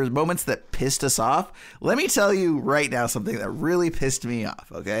 There were moments that pissed us off. Let me tell you right now something that really pissed me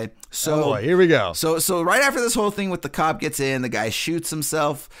off. Okay. So here we go. So right after this whole thing with the cop gets in, the guy shoots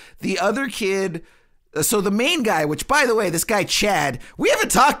himself. The other kid. So the main guy, which, by the way, this guy, Chad, we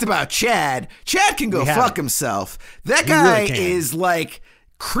haven't talked about Chad. Chad can go fuck himself. That guy is like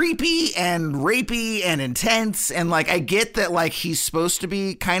creepy and rapey and intense. And like, I get that like he's supposed to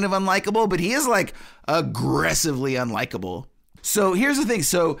be kind of unlikable, but he is like aggressively unlikable. So here's the thing.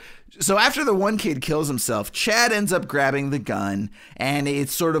 So after the one kid kills himself, Chad ends up grabbing the gun, and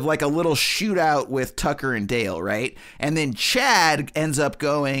it's sort of like a little shootout with Tucker and Dale, right? And then Chad ends up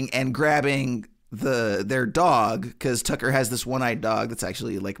going and grabbing their dog, because Tucker has this one-eyed dog that's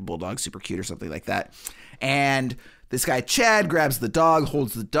actually like a bulldog, super cute or something like that. And this guy Chad grabs the dog,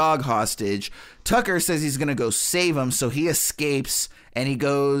 holds the dog hostage. Tucker says he's gonna go save him, so he escapes, and he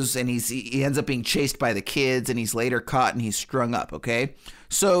goes and he ends up being chased by the kids, and he's later caught and he's strung up. Okay,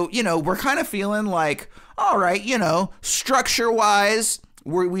 so we're kind of feeling like, all right, structure wise,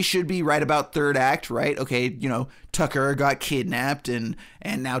 we should be right about third act, right? Okay, you know, Tucker got kidnapped and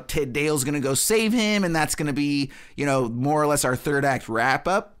now Ted Dale's going to go save him, and that's going to be, you know, more or less our third act wrap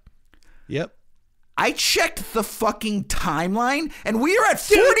up. Yep. I checked the fucking timeline, and we are at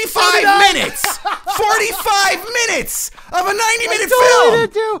 45 minutes. 45 minutes of a 90-minute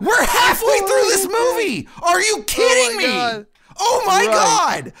film. We're halfway through this movie. Are you kidding me? God. Oh my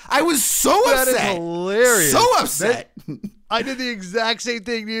God. I was so upset. That is hilarious. So upset. I did the exact same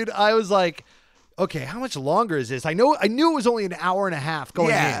thing, dude. I was like, okay, how much longer is this? I knew it was only an hour and a half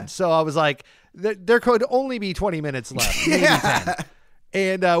going in. So I was like, there could only be 20 minutes left. Maybe 10.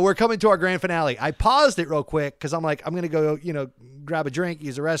 And we're coming to our grand finale. I paused it real quick because I'm like, I'm going to go, you know, grab a drink,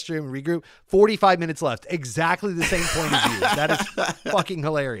 use the restroom, regroup. 45 minutes left. Exactly the same point of view. That is fucking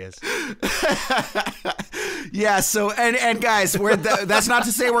hilarious. Yeah, so, and guys, that's not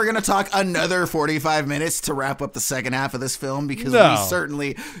to say we're going to talk another 45 minutes to wrap up the second half of this film, because we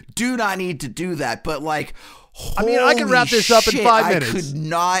certainly do not need to do that. But, like, I mean, I can wrap this up in 5 minutes. I could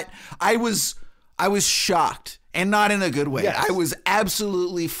not. I was shocked. And not in a good way. Yes. I was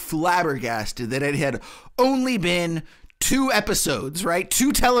absolutely flabbergasted that it had only been 2 episodes, right?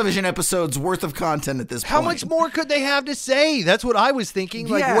 2 television episodes worth of content at this point. How much more could they have to say? That's what I was thinking.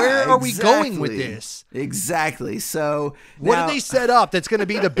 Like, where are we going with this? Exactly. So what did they set up that's going to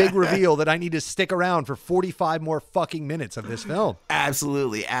be the big reveal that I need to stick around for 45 more fucking minutes of this film?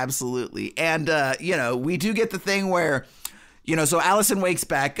 Absolutely. Absolutely. And, you know, we do get the thing where, you know, so Allison wakes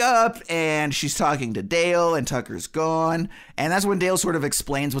back up and she's talking to Dale and Tucker's gone. And that's when Dale sort of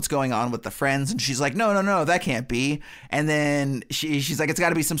explains what's going on with the friends. And she's like, no, that can't be. And then she's like, it's got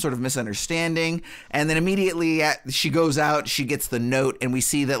to be some sort of misunderstanding. And then immediately she goes out, she gets the note, and we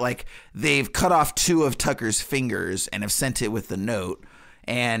see that, like, they've cut off 2 of Tucker's fingers and have sent it with the note.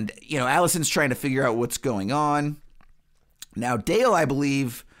 And, you know, Allison's trying to figure out what's going on. Now, Dale, I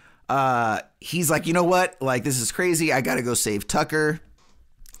believe, he's like, you know what? Like, this is crazy. I got to go save Tucker.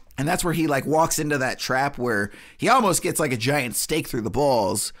 And that's where he, like, walks into that trap where he almost gets, like, a giant stake through the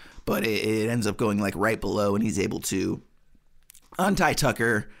balls, but it ends up going, like, right below, and he's able to untie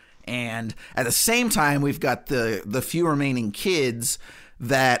Tucker. And at the same time, we've got the few remaining kids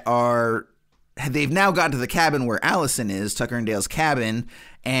that they've now gotten to the cabin where Allison is, Tucker and Dale's cabin,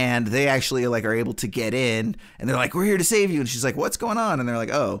 and they actually, like, are able to get in, and they're like, we're here to save you. And she's like, what's going on? And they're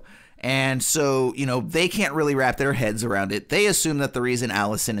like, oh. And so, you know, they can't really wrap their heads around it. They assume that the reason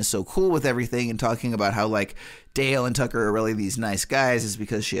Allison is so cool with everything and talking about how, like, Dale and Tucker are really these nice guys is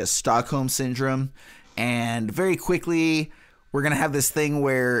because she has Stockholm Syndrome. And very quickly, we're going to have this thing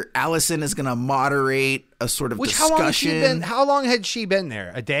where Allison is going to moderate a sort of discussion. How long had she been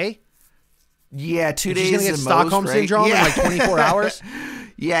there? A day? Yeah, 2 days. She's going to get Stockholm Syndrome in like 24 hours?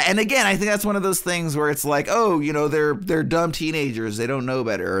 Yeah, and again, I think that's one of those things where it's like, oh, you know, they're dumb teenagers, they don't know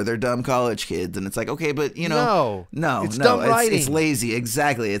better, or they're dumb college kids, and it's like, okay, but, you know, no, it's dumb writing. It's lazy,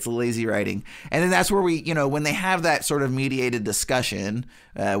 exactly, it's lazy writing. And then that's where we, you know, when they have that sort of mediated discussion,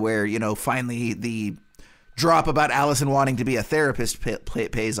 where, you know, finally the drop about Allison wanting to be a therapist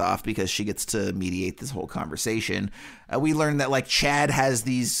pays off because she gets to mediate this whole conversation. We learn that, like, Chad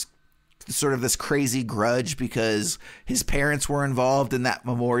has sort of this crazy grudge because his parents were involved in that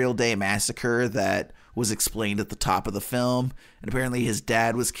Memorial Day massacre that was explained at the top of the film. And apparently his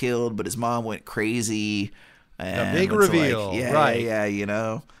dad was killed, but his mom went crazy. A big reveal. Like, right. Yeah, you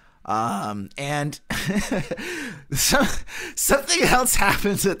know. And something else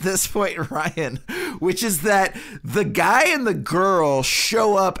happens at this point, Ryan, which is that the guy and the girl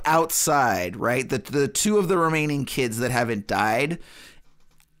show up outside, right? The 2 of the remaining kids that haven't died.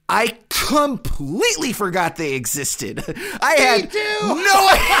 I completely forgot they existed. I had no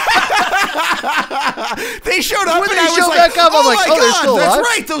idea. They showed up and I was like, oh my God, that's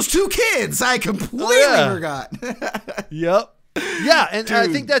right, those 2 kids. I completely forgot. Yep. Yeah, and I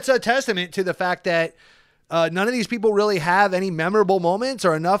think that's a testament to the fact that none of these people really have any memorable moments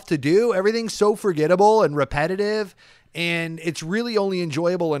or enough to do. Everything's so forgettable and repetitive. And it's really only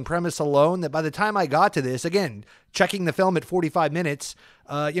enjoyable in premise alone that by the time I got to this, again, checking the film at 45 minutes,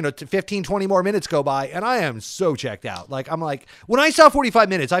 15, 20 more minutes go by, and I am so checked out. Like, I'm like, when I saw 45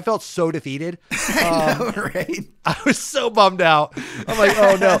 minutes, I felt so defeated. I know, right? I was so bummed out. I'm like,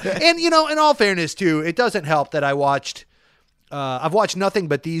 oh no. And, you know, in all fairness too, it doesn't help that I've watched nothing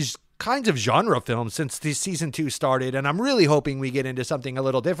but these kinds of genre films since the season 2 started, and I'm really hoping we get into something a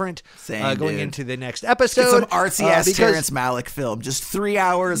little different going into the next episode. Get some artsy ass Terrence Malick film, just 3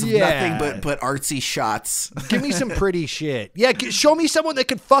 hours of nothing but artsy shots. Give me some pretty shit. Yeah, show me someone that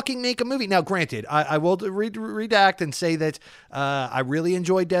could fucking make a movie. Now, granted, I will redact and say that I really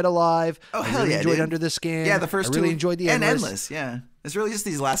enjoyed Dead Alive. Oh, I hell really yeah, enjoyed dude. Under the Skin. Yeah, the first 2. I really enjoyed the Endless. Yeah. It's really just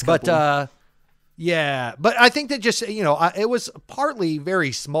these last couple. But yeah, but I think that just, it was partly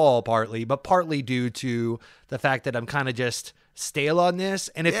very small, but partly due to the fact that I'm kind of just stale on this.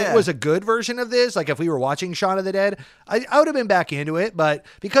 And if it was a good version of this, like if we were watching Shaun of the Dead, I would have been back into it. But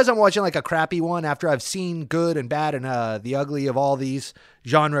because I'm watching like a crappy one after I've seen good and bad and the ugly of all these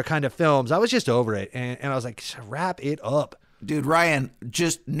genre kind of films, I was just over it. And I was like, wrap it up. Dude, Ryan,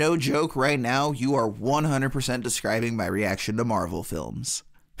 just no joke right now, you are 100% describing my reaction to Marvel films.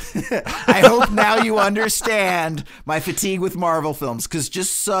 I hope now you understand my fatigue with Marvel films, because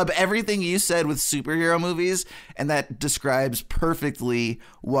just sub everything you said with superhero movies, and that describes perfectly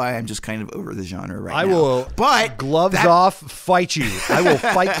why I'm just kind of over the genre right now. I will, gloves off, fight you. I will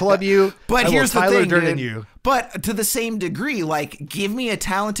fight club you. But here's the thing, dude. You. But to the same degree, like, give me a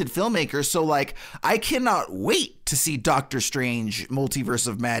talented filmmaker. So, like, I cannot wait to see Doctor Strange Multiverse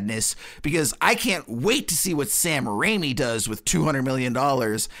of Madness, because I can't wait to see what Sam Raimi does with $200 million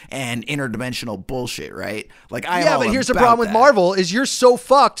and interdimensional bullshit, right? Like, but here's the problem with Marvel is you're so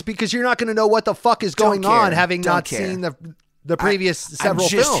fucked because you're not going to know what the fuck is going on, having not seen the previous several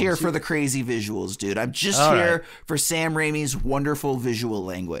films. I'm just here for the crazy visuals, dude. I'm just here for Sam Raimi's wonderful visual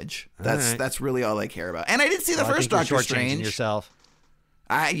language. That's really all I care about. And I did see the first Doctor Strange. Yourself.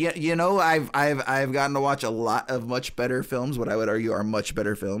 I've gotten to watch a lot of much better films. What I would argue are much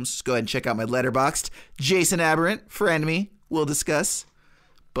better films. Just go ahead and check out my Letterboxd. Jason Aberrant, friend me. We'll discuss.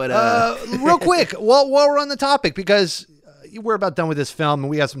 But real quick, while we're on the topic, because we're about done with this film and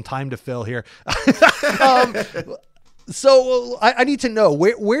we have some time to fill here. So I need to know,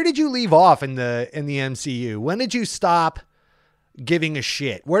 where did you leave off in the MCU? When did you stop giving a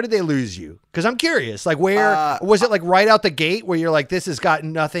shit? Where did they lose you? Because I'm curious, like, where was it, like right out the gate where you're like, this has got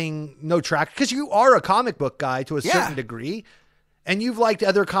no track? Because you are a comic book guy to a certain degree, and you've liked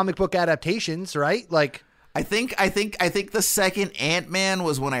other comic book adaptations, right? Like, I think the second Ant-Man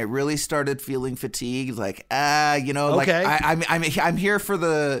was when I really started feeling fatigued. Like, like I'm here for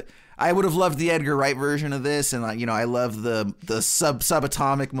the. I would have loved the Edgar Wright version of this, and I love the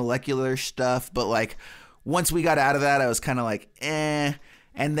subatomic molecular stuff. But like, once we got out of that, I was kind of like, eh.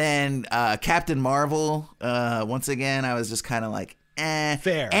 And then Captain Marvel, once again, I was just kind of like, eh.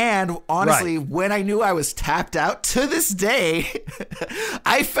 Fair. And honestly, when I knew I was tapped out, to this day,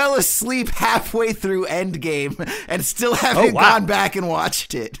 I fell asleep halfway through Endgame and still haven't gone back and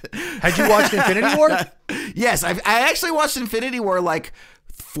watched it. Had you watched Infinity War? Yes, I actually watched Infinity War like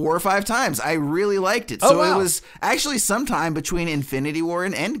 4 or 5 times. I really liked it. So it was actually sometime between Infinity War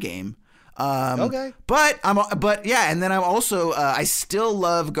and Endgame. But yeah, and then I'm also I still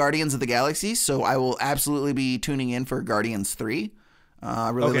love Guardians of the Galaxy, so I will absolutely be tuning in for Guardians 3.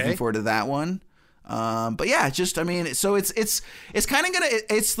 Really looking forward to that one. But yeah, just, I mean, so it's kind of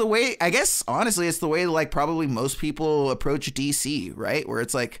it's the way, I guess, honestly, it's the way like probably most people approach DC, right? Where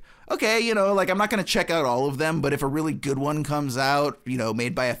it's like, okay, like I'm not going to check out all of them, but if a really good one comes out,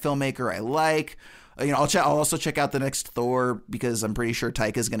 made by a filmmaker I like, I'll also check out the next Thor, because I'm pretty sure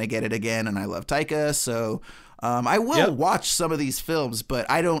Taika's going to get it again, and I love Taika. So I will watch some of these films, but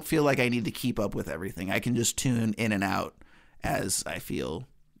I don't feel like I need to keep up with everything. I can just tune in and out as I feel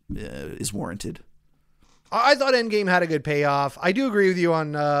is warranted. I thought Endgame had a good payoff. I do agree with you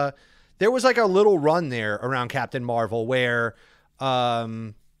on there was like a little run there around Captain Marvel where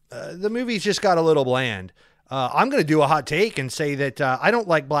the movies just got a little bland. I'm going to do a hot take and say that I don't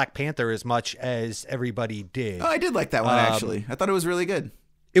like Black Panther as much as everybody did. Oh, I did like that one, actually. I thought it was really good.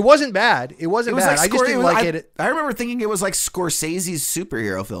 It wasn't bad. It wasn't bad. I just didn't like it. I remember thinking it was like Scorsese's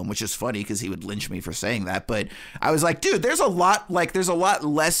superhero film, which is funny because he would lynch me for saying that. But I was like, dude, there's a lot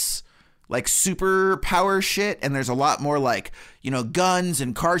less like superpower shit, and there's a lot more like, guns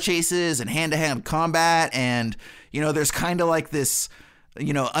and car chases and hand-to-hand combat, and there's kind of like this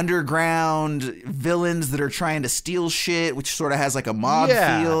underground villains that are trying to steal shit, which sort of has like a mob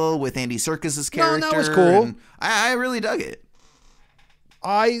feel with Andy Serkis's character. No, that was cool. And I really dug it.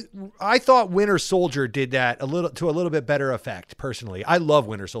 I thought Winter Soldier did that a little bit better effect. Personally, I love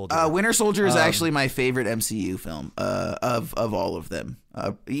Winter Soldier. Winter Soldier is actually my favorite MCU film of all of them.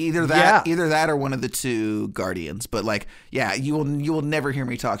 Either that or one of the 2 Guardians. But like, yeah, you will never hear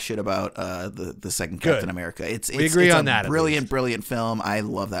me talk shit about the second Captain America. We agree on that. Brilliant film. I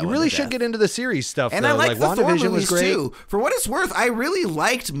love that. You one really should get into the series stuff. And though. I like the Thor WandaVision movies was great too. For what it's worth, I really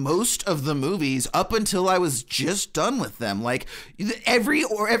liked most of the movies up until I was just done with them. Like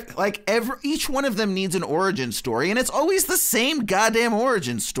each one of them needs an origin story, and it's always the same goddamn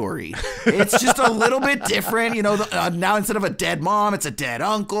origin story. It's just a little bit different. Now instead of a dead mom, it's a dead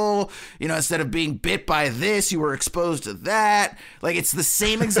uncle. You know, instead of being bit by this, you were exposed to that. Like, it's the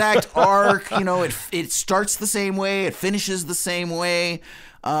same exact arc. You know, it starts the same way, it finishes the same way.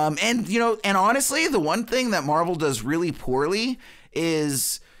 And you know, and honestly, the one thing that Marvel does really poorly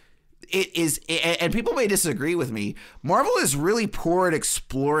is. And people may disagree with me, Marvel is really poor at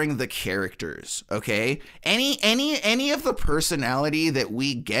exploring the characters, okay? Any of the personality that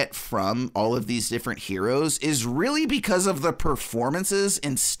we get from all of these different heroes is really because of the performances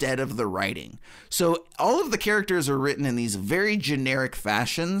instead of the writing. So all of the characters are written in these very generic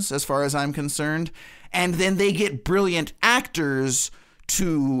fashions, as far as I'm concerned, and then they get brilliant actors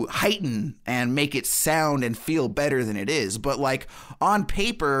to heighten and make it sound and feel better than it is. But like on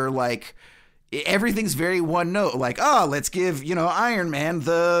paper, like everything's very one note. Like, oh, let's give, you know, Iron Man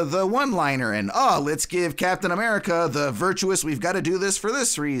the one-liner, and oh, let's give Captain America the virtuous, we've got to do this for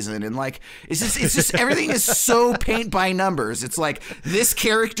this reason. And like, it's just everything is so paint by numbers. It's like, this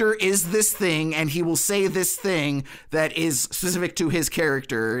character is this thing and he will say this thing that is specific to his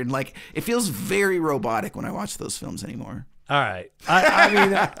character. And like, it feels very robotic when I watch those films anymore. All right. I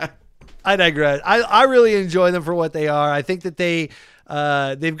mean, I digress. I really enjoy them for what they are. I think that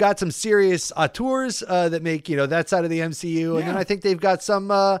they've got some serious auteurs that make, you know, that side of the MCU. And then I think they've got some,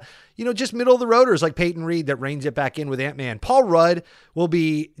 you know, just middle of the roaders like Peyton Reed that reins it back in with Ant-Man. Paul Rudd will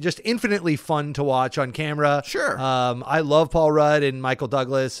be just infinitely fun to watch on camera. Sure. I love Paul Rudd and Michael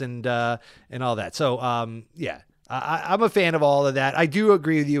Douglas and all that. So, yeah. I'm a fan of all of that. I do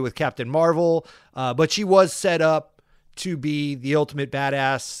agree with you with Captain Marvel, but she was set up to be the ultimate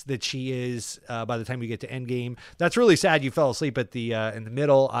badass that she is by the time we get to Endgame. That's really sad you fell asleep at the in the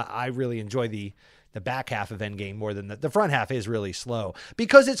middle. I really enjoy the back half of Endgame more than the front half is really slow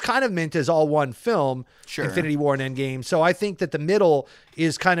because it's kind of meant as all one film, sure. Infinity War and Endgame. So I think that the middle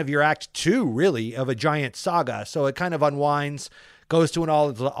is kind of your act 2 really of a giant saga. So it kind of unwinds, goes to an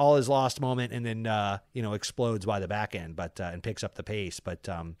all is lost moment, and then you know, explodes by the back end, but and picks up the pace. But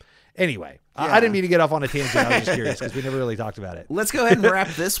anyway, I didn't mean to get off on a tangent. I was just curious because we never really talked about it. Let's go ahead and wrap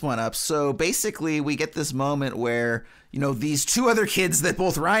this one up. So basically, we get this moment where, you know, these two other kids that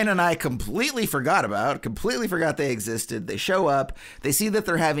both Ryan and I completely forgot they existed. They show up. They see that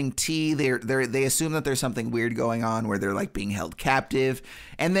they're having tea. They assume that there's something weird going on where they're like being held captive.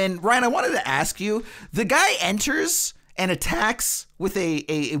 And then, Ryan, I wanted to ask you, the guy enters and attacks with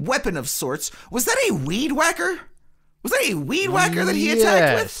a weapon of sorts. Was that a weed whacker? Was that a weed whacker that he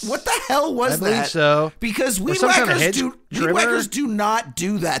attacked with? What the hell was that? I believe so. Because weed whackers do not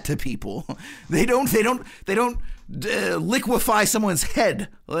do that to people. They don't liquefy someone's head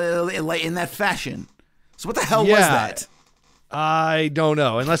in that fashion. So what the hell was that? I don't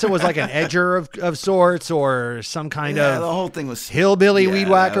know, unless it was like an edger of sorts or some kind of the whole thing was hillbilly weed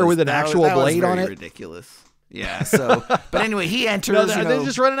whacker with an actual blade on it. Ridiculous. Yeah. So, but anyway, he enters. No, they're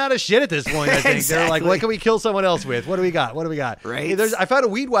just running out of shit at this point. I think They're like, what can we kill someone else with? What do we got? Right. Hey, I found a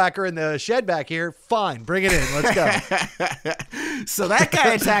weed whacker in the shed back here. Fine, bring it in. Let's go. So that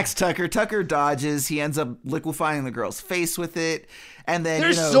guy attacks Tucker. Tucker dodges. He ends up liquefying the girl's face with it. And then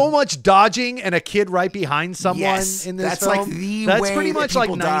there's so much dodging and a kid right behind someone in this that's film. Like the that's way pretty much that like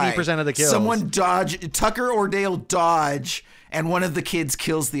 90% die. of the kills. Someone Tucker or Dale dodge, and one of the kids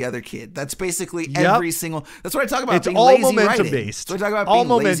kills the other kid. That's basically every single. That's what I talk about. It's being all lazy momentum writing. based. So I talk about all being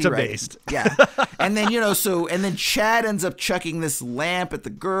momentum lazy based. Yeah. And then and then Chad ends up chucking this lamp at the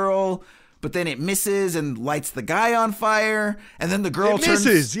girl. But then it misses and lights the guy on fire. And then the girl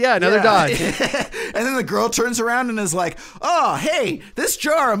misses. Yeah, another dodge. And then the girl turns around and is like, oh, hey, this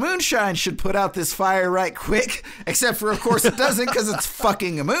jar of moonshine should put out this fire right quick. Except for, of course, it doesn't because it's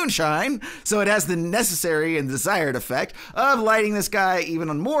fucking a moonshine. So it has the necessary and desired effect of lighting this guy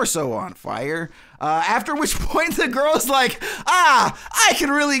even more so on fire. After which point the girl's like, I can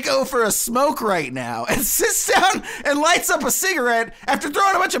really go for a smoke right now, and sits down and lights up a cigarette after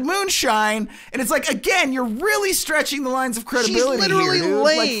throwing a bunch of moonshine. And it's like, again, you're really stretching the lines of credibility. She's literally here,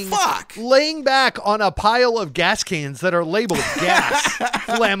 dude. laying back on a pile of gas cans that are labeled gas,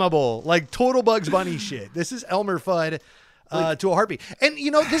 flammable, like total Bugs Bunny shit. This is Elmer Fudd. To a heartbeat. And,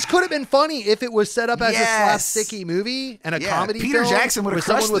 you know, this could have been funny if it was set up as a slapsticky movie and a comedy Peter film Jackson would have with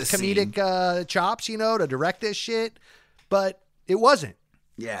crushed someone with comedic chops, you know, to direct this shit. But it wasn't.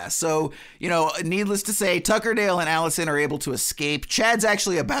 Yeah, so, you know, needless to say, Tucker, Dale, and Allison are able to escape. Chad's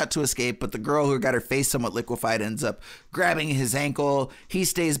actually about to escape, but the girl who got her face somewhat liquefied ends up grabbing his ankle. He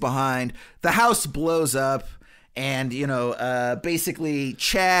stays behind. The house blows up. And, you know, basically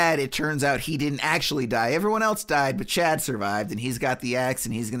Chad, it turns out he didn't actually die. Everyone else died, but Chad survived, and he's got the axe,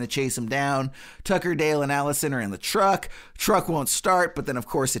 and he's going to chase him down. Tucker, Dale, and Allison are in the truck. Truck won't start, but then, of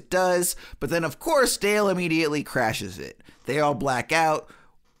course, it does. But then, of course, Dale immediately crashes it. They all black out.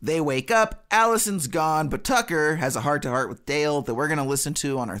 They wake up. Allison's gone, but Tucker has a heart-to-heart with Dale that we're going to listen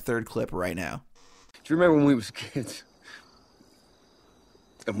to on our third clip right now. Do you remember when we was kids?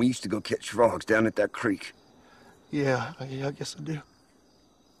 And we used to go catch frogs down at that creek. Yeah, I guess I do.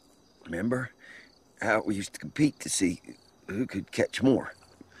 Remember how we used to compete to see who could catch more?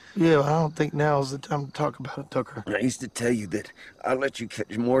 Yeah, I don't think now's the time to talk about it, Tucker. I used to tell you that I let you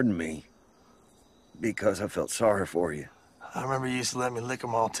catch more than me because I felt sorry for you. I remember you used to let me lick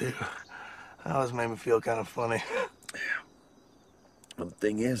them all, too. That always made me feel kind of funny. Well, the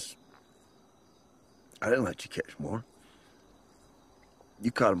thing is, I didn't let you catch more.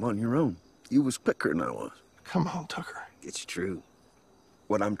 You caught them on your own. You was quicker than I was. Come on, Tucker. It's true.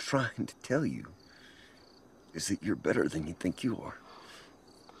 What I'm trying to tell you is that you're better than you think you are.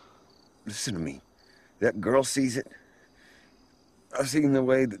 Listen to me. That girl sees it. I've seen the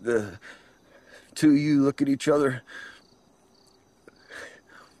way that the two of you look at each other.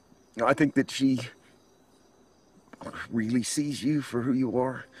 I think that she really sees you for who you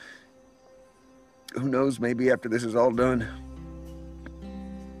are. Who knows, maybe after this is all done,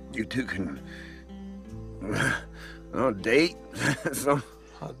 you two can date. So,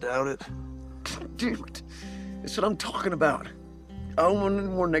 I doubt it. Damn it. That's what I'm talking about. I don't want any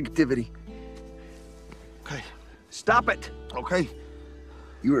more negativity. Okay. Stop it. Okay.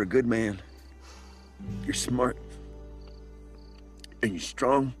 You are a good man. You're smart. And you're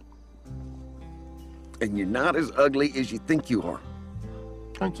strong. And you're not as ugly as you think you are.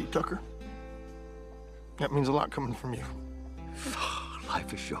 Thank you, Tucker. That means a lot coming from you.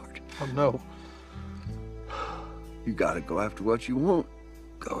 Life is short. I know. You gotta go after what you want.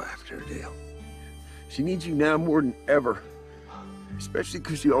 Go after her, Dale. She needs you now more than ever. Especially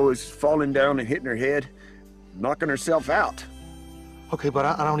because you're always falling down and hitting her head, knocking herself out. Okay, but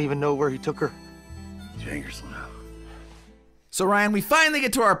I don't even know where he took her. Jangers now. So, Ryan, we finally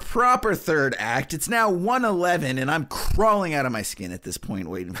get to our proper third act. It's now 1:11, and I'm crawling out of my skin at this point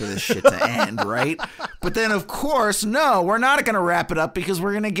waiting for this shit to end, right? But then, of course, no, we're not going to wrap it up because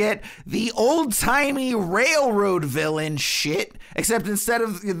we're going to get the old-timey railroad villain shit, except instead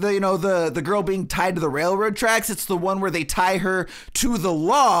of the girl being tied to the railroad tracks, it's the one where they tie her to the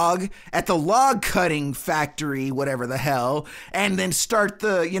log at the log cutting factory, whatever the hell, and then start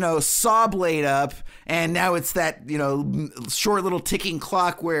the, saw blade up. And now it's that, short little ticking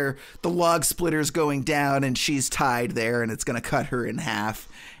clock where the log splitter's going down and she's tied there and it's going to cut her in half.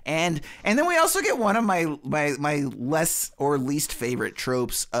 And then we also get one of my less or least favorite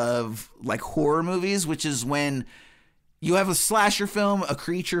tropes of like horror movies, which is when you have a slasher film, a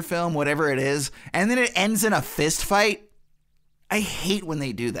creature film, whatever it is, and then it ends in a fist fight. I hate when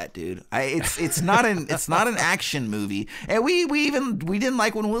they do that, dude. It's not an action movie, and we didn't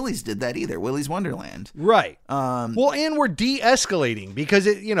like when Willy's did that either. Willy's Wonderland, right? Well, and we're de-escalating because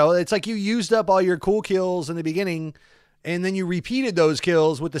it's like you used up all your cool kills in the beginning, and then you repeated those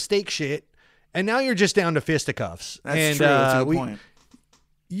kills with the steak shit, and now you're just down to fisticuffs. That's true. That's a good point.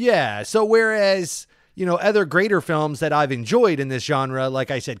 Yeah. So whereas other greater films that I've enjoyed in this genre, like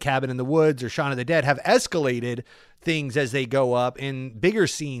I said, Cabin in the Woods or Shaun of the Dead, have escalated things as they go up in bigger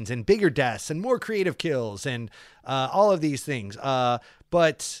scenes and bigger deaths and more creative kills and all of these things. And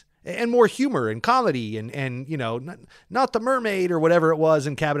more humor and comedy and not the mermaid or whatever it was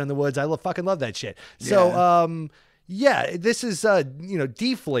in Cabin in the Woods. I fucking love that shit. So, this is,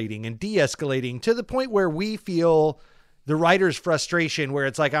 deflating and de-escalating to the point where we feel the writer's frustration where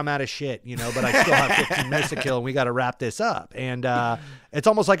it's like, I'm out of shit, but I still have 15 minutes to kill and we got to wrap this up. And it's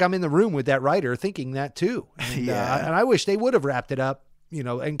almost like I'm in the room with that writer thinking that too. And, and I wish they would have wrapped it up,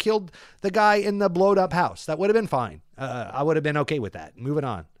 and killed the guy in the blowed up house. That would have been fine. I would have been okay with that. Moving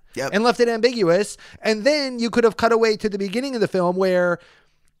on. Yep. And left it ambiguous. And then you could have cut away to the beginning of the film where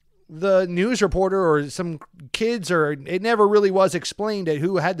the news reporter or some kids, or it never really was explained at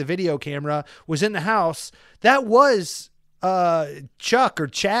who had the video camera, was in the house. That was Chuck or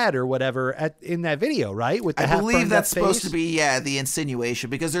Chad or whatever in that video, right? With the I believe that's supposed to be the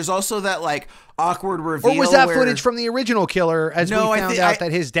insinuation, because there's also that like awkward reveal. Or was that footage from the original killer as we found out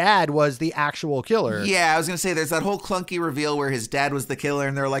that his dad was the actual killer? Yeah, I was gonna say there's that whole clunky reveal where his dad was the killer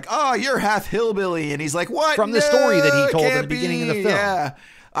and they're like, oh, you're half hillbilly, and he's like, what? From the story that he told at the beginning of the film. Yeah.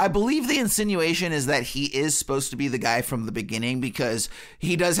 I believe the insinuation is that he is supposed to be the guy from the beginning, because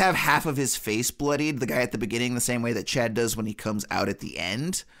he does have half of his face bloodied, the guy at the beginning, the same way that Chad does when he comes out at the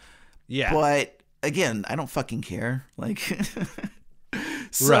end. Yeah. But again, I don't fucking care. Like,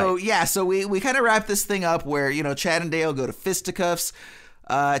 so right. So we kind of wrap this thing up where, Chad and Dale go to fisticuffs.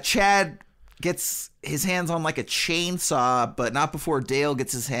 Chad gets his hands on like a chainsaw, but not before Dale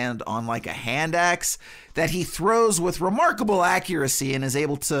gets his hand on like a hand axe that he throws with remarkable accuracy and is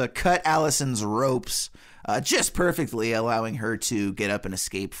able to cut Allison's ropes just perfectly, allowing her to get up and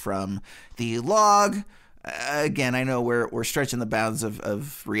escape from the log. Again, I know we're stretching the bounds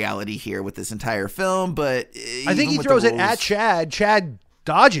of reality here with this entire film, but I think he throws it at Chad. Chad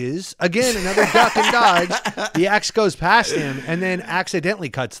dodges again, another duck and dodge. The axe goes past him and then accidentally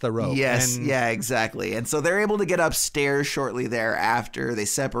cuts the rope. Yes, yeah, exactly. And so they're able to get upstairs shortly thereafter. They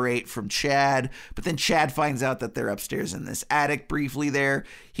separate from Chad, but then Chad finds out that they're upstairs in this attic briefly there.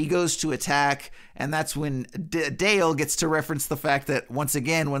 He goes to attack, and that's when Dale gets to reference the fact that, once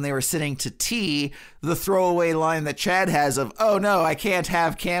again, when they were sitting to tea, the throwaway line that Chad has of, oh no, I can't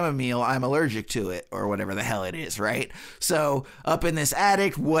have chamomile, I'm allergic to it, or whatever the hell it is, right? So up in this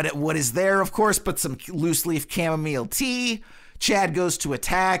attic, what is there, of course, but some loose leaf chamomile tea. Chad goes to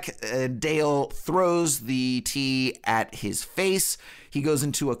attack. Dale throws the tea at his face. He goes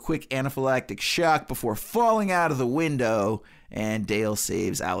into a quick anaphylactic shock before falling out of the window, and Dale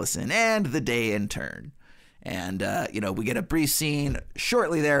saves Allison and the day in turn. And, we get a brief scene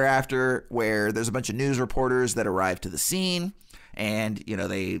shortly thereafter where there's a bunch of news reporters that arrive to the scene. And,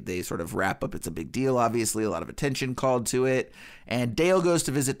 they sort of wrap up. It's a big deal, obviously. A lot of attention called to it. And Dale goes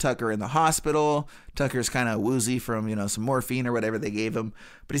to visit Tucker in the hospital. Tucker's kind of woozy from, some morphine or whatever they gave him.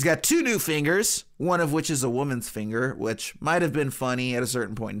 But he's got 2 new fingers, one of which is a woman's finger, which might have been funny at a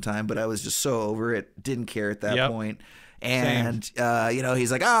certain point in time, but I was just so over it. Didn't care at that point. And,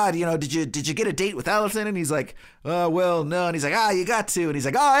 he's like, did you get a date with Allison? And he's like, well, no. And he's like, you got to. And he's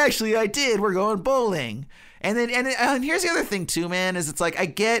like, actually, I did. We're going bowling. And then, and here's the other thing too, man, is it's like, I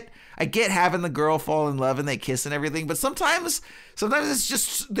get having the girl fall in love and they kiss and everything, but sometimes it's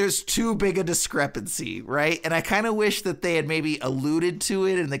just, there's too big a discrepancy, right? And I kind of wish that they had maybe alluded to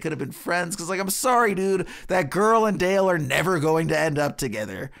it and they could have been friends. Cause like, I'm sorry, dude, that girl and Dale are never going to end up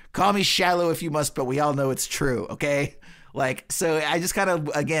together. Call me shallow if you must, but we all know it's true. Okay. Like, so I just kind of,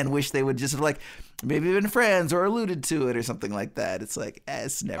 again, wish they would just have like maybe been friends or alluded to it or something like that. It's like,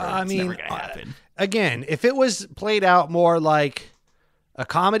 it's never going to happen. Again, if it was played out more like a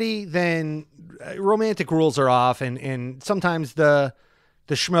comedy, then romantic rules are off. And sometimes the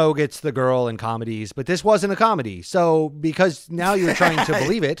schmo gets the girl in comedies, but this wasn't a comedy. So because now you're trying to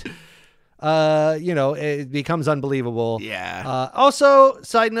believe it, it becomes unbelievable. Yeah. Also,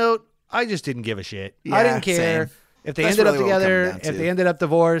 side note, I just didn't give a shit. Yeah, I didn't care. Same. If they That's ended really up together, if they ended up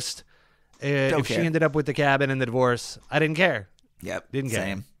divorced, if she ended up with the cabin and the divorce, I didn't care. Yep. Didn't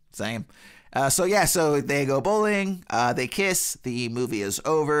care. Same. So they go bowling, they kiss, the movie is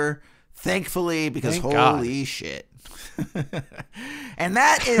over, thankfully, because holy shit. And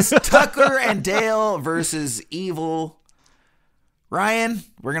that is Tucker and Dale versus Evil. Ryan,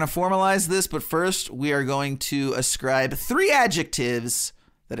 we're going to formalize this, but first we are going to ascribe 3 adjectives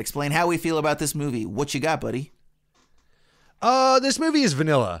that explain how we feel about this movie. What you got, buddy? This movie is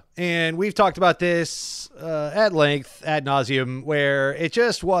vanilla, and we've talked about this at length, ad nauseum, where it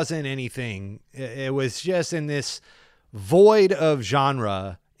just wasn't anything. It was just in this void of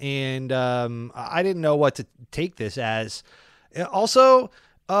genre, and I didn't know what to take this as. Also,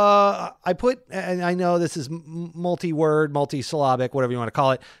 I put, and I know this is multi-word, multi-syllabic, whatever you want to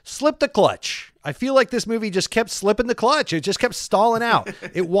call it, slip the clutch. I feel like this movie just kept slipping the clutch. It just kept stalling out.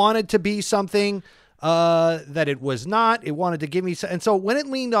 It wanted to be something that it was not. It wanted to give me, and so when it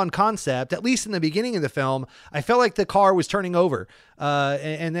leaned on concept, at least in the beginning of the film, I felt like the car was turning over,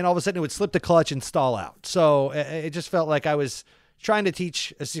 and then all of a sudden it would slip the clutch and stall out. So it just felt like I was trying to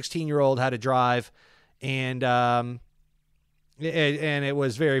teach a 16-year-old how to drive, and it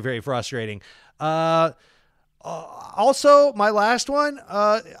was very, very frustrating. Also, my last one,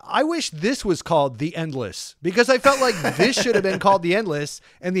 I wish this was called The Endless, because I felt like this should have been called The Endless,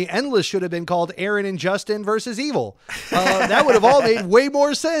 and The Endless should have been called Aaron and Justin versus Evil. That would have all made way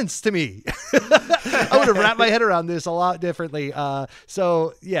more sense to me. I would have wrapped my head around this a lot differently.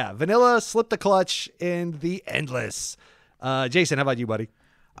 So, yeah, vanilla, slip the clutch, and The Endless. Jason, how about you, buddy?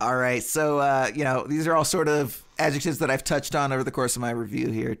 All right. So, these are all sort of adjectives that I've touched on over the course of my review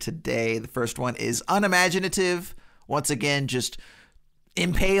here today. The first one is unimaginative. Once again, just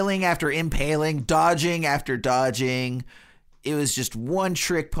impaling after impaling, dodging after dodging. It was just one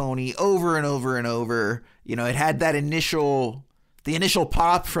trick pony over and over and over. It had that initial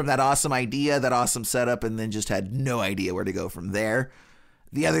pop from that awesome idea, that awesome setup, and then just had no idea where to go from there.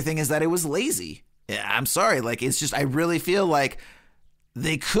 The other thing is that it was lazy. I'm sorry. Like, it's just, I really feel like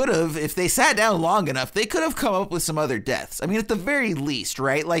they could have, if they sat down long enough, they could have come up with some other deaths. I mean, at the very least,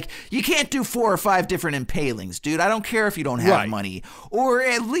 right? Like, you can't do 4 or 5 different impalings, dude. I don't care if you don't have money. Or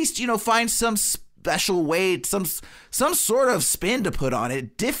at least, you know, find some special way, some sort of spin to put on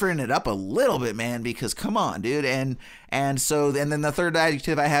it, different it up a little bit, man, because come on, dude. And then the third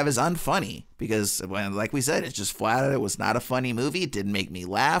adjective I have is unfunny, because when, like we said, it's just flat out, it was not a funny movie. It didn't make me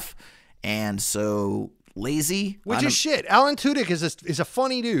laugh. And so lazy, which is shit. Alan Tudyk is a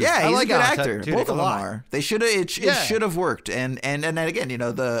funny dude. Yeah, he's like a good Alan actor. Tudyk Both of them lot. are. They should have. It should have worked. And then again, you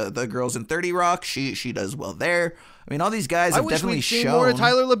know, the girls in 30 Rock, she does well there. I mean, all these guys have definitely we'd seen shown more of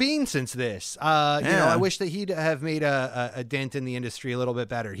Tyler Labine since this. You know, I wish that he'd have made a dent in the industry a little bit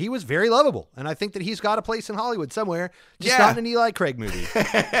better. He was very lovable, and I think that he's got a place in Hollywood somewhere, just not in an Eli Craig movie.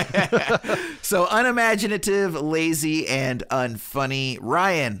 So unimaginative, lazy, and unfunny.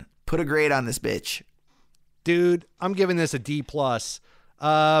 Ryan, put a grade on this bitch. Dude, I'm giving this a D+.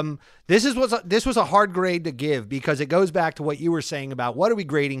 This was a hard grade to give because it goes back to what you were saying about what are we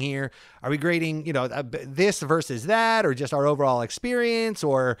grading here? Are we grading, you know, this versus that, or just our overall experience,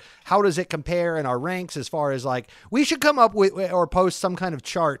 or how does it compare in our ranks as far as, like, we should come up with or post some kind of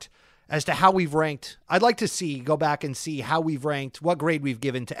chart as to how we've ranked. I'd like to go back and see how we've ranked, what grade we've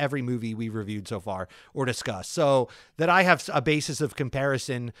given to every movie we've reviewed so far or discussed, so that I have a basis of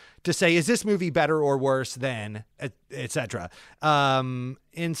comparison to say, is this movie better or worse than, etc. And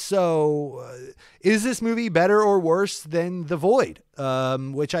so is this movie better or worse than The Void,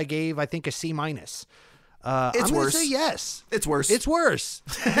 which I gave, I think, a C-. I'm going to say yes. It's worse. It's worse.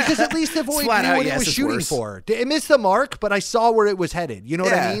 Because at least The Void knew what it was shooting worse. for. It missed the mark, but I saw where it was headed. You know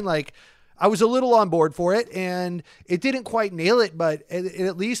what I mean? Like, I was a little on board for it, and it didn't quite nail it, but it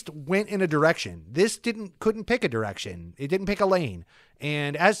at least went in a direction. This couldn't pick a direction. It didn't pick a lane.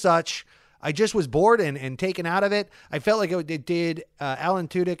 And as such, I just was bored and taken out of it. I felt like it did Alan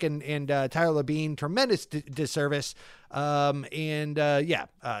Tudyk and Tyler Labine tremendous disservice. So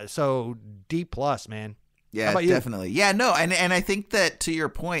D+, man. Yeah, definitely. Yeah, no, and I think that, to your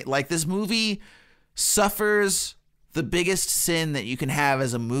point, like, this movie suffers the biggest sin that you can have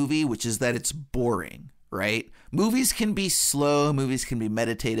as a movie, which is that it's boring, right? Movies can be slow, movies can be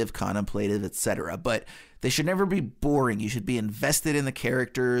meditative, contemplative, etc., but they should never be boring. You should be invested in the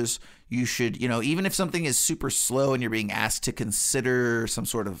characters. You should, you know, even if something is super slow and you're being asked to consider some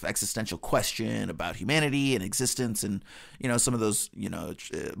sort of existential question about humanity and existence and, you know, some of those, you know,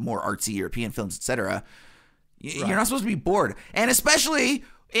 more artsy European films, etc., you're not supposed to be bored. And especially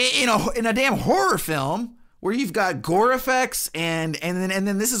in a damn horror film where you've got gore effects and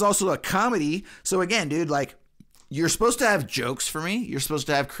then this is also a comedy. So again, dude, like, you're supposed to have jokes for me. You're supposed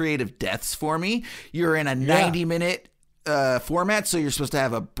to have creative deaths for me. You're in a 90-minute format, so you're supposed to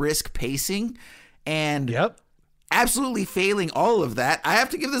have a brisk pacing. And absolutely failing all of that, I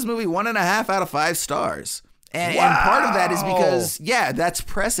have to give this movie 1.5 out of 5 stars. And part of that is because, that's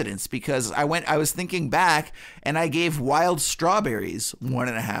precedence. Because I was thinking back, and I gave Wild Strawberries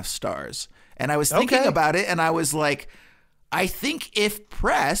 1.5 stars. And I was thinking about it, and I was like, I think if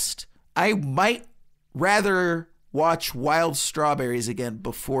pressed, I might rather watch Wild Strawberries again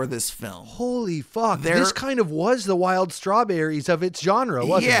before this film. Holy fuck. This kind of was the Wild Strawberries of its genre,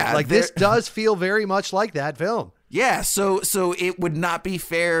 wasn't it? Like, this does feel very much like that film. Yeah, so it would not be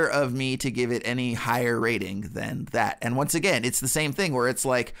fair of me to give it any higher rating than that. And once again, it's the same thing where it's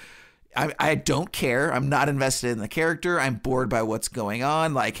like, I don't care. I'm not invested in the character. I'm bored by what's going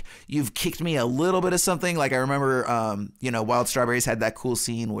on. Like, you've kicked me a little bit of something. Like, I remember, Wild Strawberries had that cool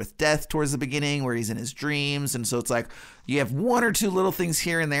scene with Death towards the beginning where he's in his dreams. And so it's like, you have one or two little things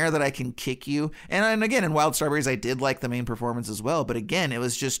here and there that I can kick you. And again, in Wild Strawberries, I did like the main performance as well. But again, it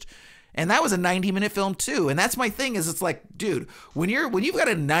was just... And that was a 90-minute film too. And that's my thing, is it's like, dude, when you've got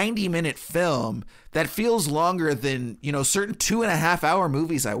a 90-minute film that feels longer than, you know, certain 2.5-hour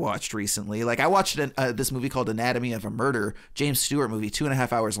movies I watched recently. Like, I watched this movie called Anatomy of a Murder, James Stewart movie,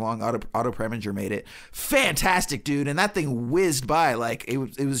 2.5 hours long. Otto Preminger made it. Fantastic, dude. And that thing whizzed by. Like,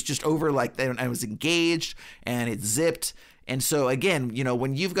 it was just over. Like, I was engaged and it zipped. And so again, you know,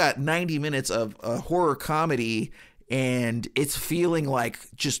 when you've got 90 minutes of a horror comedy and it's feeling like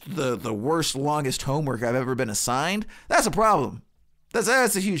just the worst, longest homework I've ever been assigned, that's a problem. That's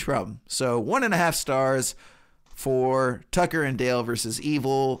a huge problem. So 1.5 stars for Tucker and Dale versus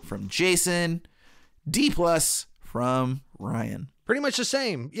Evil from Jason. D+ from Ryan. Pretty much the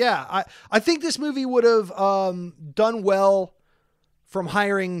same. Yeah, I think this movie would have done well from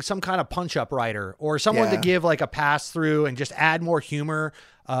hiring some kind of punch-up writer or someone to give like a pass-through and just add more humor.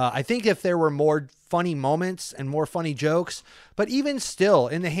 I think if there were more funny moments and more funny jokes, but even still,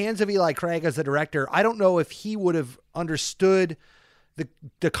 in the hands of Eli Craig as the director, I don't know if he would have understood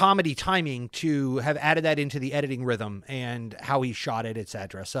the comedy timing to have added that into the editing rhythm and how he shot it,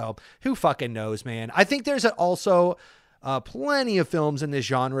 etc. So who fucking knows, man? I think there's also plenty of films in this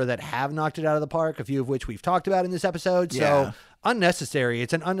genre that have knocked it out of the park, a few of which we've talked about in this episode. So unnecessary.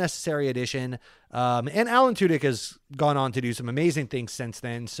 It's an unnecessary addition. And Alan Tudyk has gone on to do some amazing things since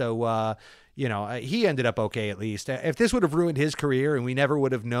then. So, he ended up okay, at least. If this would have ruined his career and we never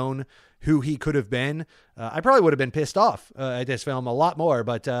would have known who he could have been, I probably would have been pissed off at this film a lot more.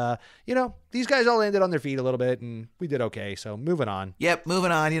 But, these guys all landed on their feet a little bit and we did okay. So moving on. Yep,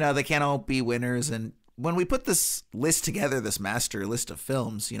 moving on. They can't all be winners. And when we put this list together, this master list of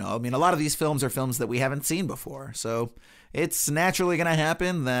films, a lot of these films are films that we haven't seen before. So it's naturally going to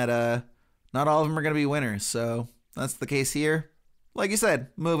happen that not all of them are going to be winners. So that's the case here. Like you said,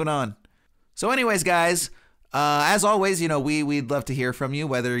 moving on. So anyways, guys, as always, we'd love to hear from you,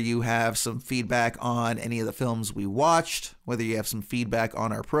 whether you have some feedback on any of the films we watched, whether you have some feedback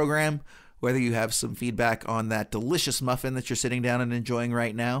on our program, whether you have some feedback on that delicious muffin that you're sitting down and enjoying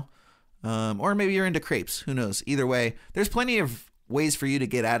right now. Or maybe you're into crepes. Who knows? Either way, there's plenty of ways for you to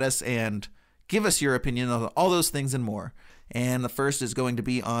get at us and give us your opinion on all those things and more. And the first is going to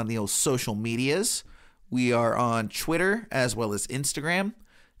be on the old social medias. We are on Twitter as well as Instagram.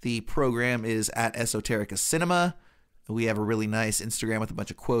 The program is at Esoterica Cinema. We have a really nice Instagram with a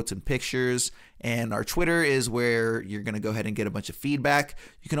bunch of quotes and pictures. And our Twitter is where you're going to go ahead and get a bunch of feedback.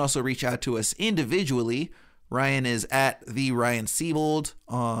 You can also reach out to us individually. Ryan is at the Ryan Siebold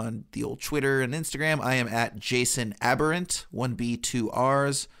on the old Twitter and Instagram. I am at Jason Aberrant, 1B, 2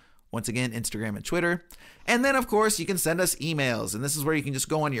 R's. Once again, Instagram and Twitter. And then, of course, you can send us emails. And this is where you can just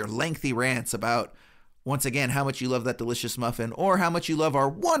go on your lengthy rants about, once again, how much you love that delicious muffin or how much you love our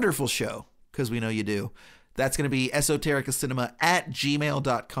wonderful show, because we know you do. That's going to be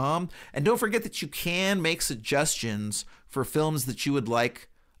esotericacinema@gmail.com. And don't forget that you can make suggestions for films that you would like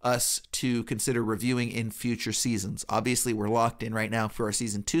us to consider reviewing in future seasons. Obviously, we're locked in right now for our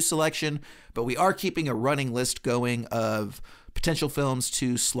season 2 selection, but we are keeping a running list going of potential films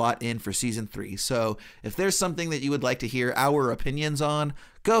to slot in for season 3. So if there's something that you would like to hear our opinions on,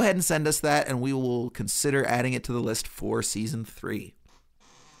 go ahead and send us that and we will consider adding it to the list for season 3.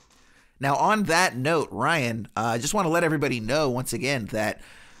 Now, on that note, Ryan, I just want to let everybody know once again that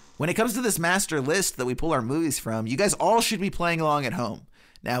when it comes to this master list that we pull our movies from, you guys all should be playing along at home.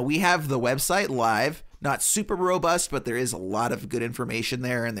 Now, we have the website live, not super robust, but there is a lot of good information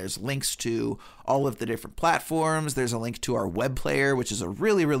there, and there's links to all of the different platforms. There's a link to our web player, which is a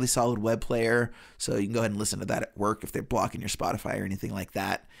really, really solid web player, so you can go ahead and listen to that at work if they're blocking your Spotify or anything like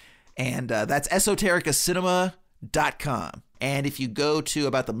that. And that's esotericacinema.com. And if you go to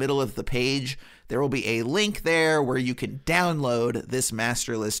about the middle of the page, there will be a link there where you can download this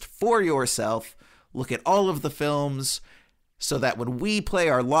master list for yourself, look at all of the films, so that when we play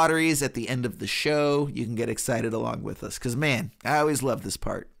our lotteries at the end of the show, you can get excited along with us. Because, man, I always love this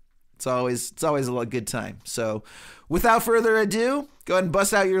part. It's always a good time. So, without further ado, go ahead and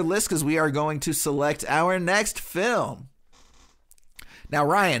bust out your list because we are going to select our next film. Now,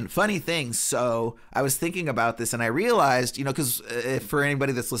 Ryan, funny thing. So, I was thinking about this and I realized, because for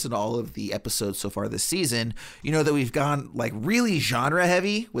anybody that's listened to all of the episodes so far this season, that we've gone like really genre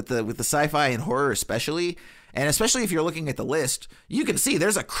heavy with the sci-fi and horror especially. And especially if you're looking at the list, you can see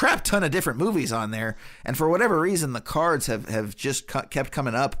there's a crap ton of different movies on there. And for whatever reason, the cards have just kept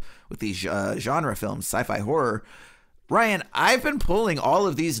coming up with these genre films, sci-fi horror. Ryan, I've been pulling all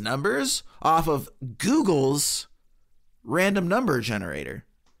of these numbers off of Google's random number generator.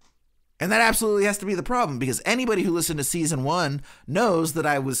 And that absolutely has to be the problem, because anybody who listened to season 1 knows that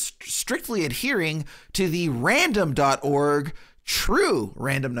I was strictly adhering to the random.org true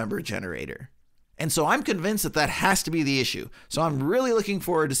random number generator. And so I'm convinced that has to be the issue. So I'm really looking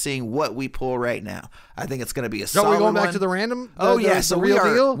forward to seeing what we pull right now. I think it's going to be a solid one. Are we going back to the random? So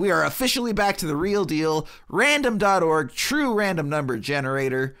we are officially back to the real deal. Random.org, true random number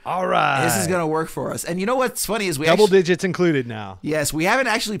generator. All right. This is going to work for us. And you know what's funny is double digits included now. Yes, we haven't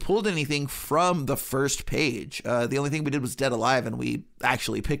actually pulled anything from the first page. The only thing we did was Dead Alive, and we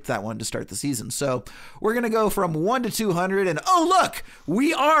actually picked that one to start the season. So we're going to go from 1 to 200, and oh, look,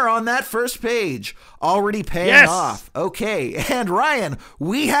 we are on that first page. Already paying off. Okay. And Ryan,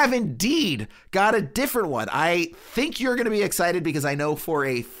 we have indeed got a different one. I think you're going to be excited because I know for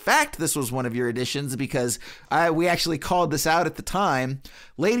a fact this was one of your additions because we actually called this out at the time.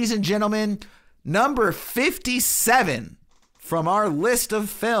 Ladies and gentlemen, number 57 from our list of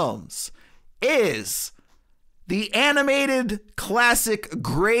films is the animated classic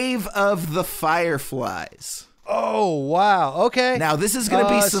Grave of the Fireflies. Oh, wow. Okay. Now, this is going to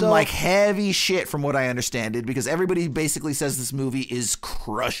be some like heavy shit from what I understand it, because everybody basically says this movie is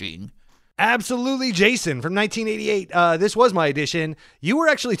crushing. Absolutely, Jason from 1988. This was my edition. You were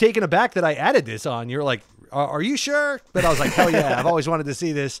actually taken aback that I added this on. You're like, are you sure? But I was like, hell yeah, I've always wanted to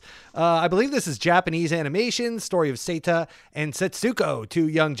see this. I believe this is Japanese animation, story of Seita and Setsuko, two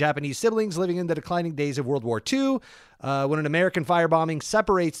young Japanese siblings living in the declining days of World War II. When an American firebombing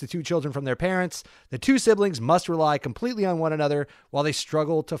separates the two children from their parents, the two siblings must rely completely on one another while they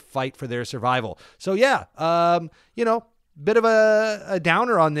struggle to fight for their survival. So yeah, bit of a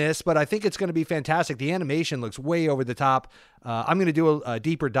downer on this, but I think it's going to be fantastic. The animation looks way over the top. I'm going to do a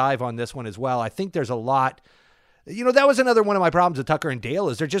deeper dive on this one as well. I think there's a lot. That was another one of my problems with Tucker and Dale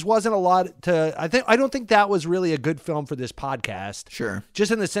is there just wasn't a lot to, I don't think that was really a good film for this podcast. Sure.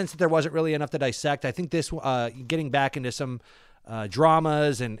 Just in the sense that there wasn't really enough to dissect. I think this, getting back into some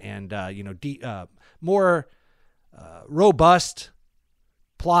dramas and more robust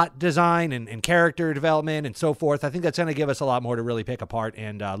plot design and character development and so forth. I think that's going to give us a lot more to really pick apart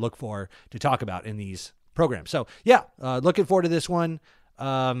and look for to talk about in these programs. So yeah, looking forward to this one.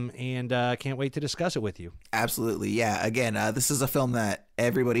 And can't wait to discuss it with you. Absolutely. Yeah. Again, this is a film that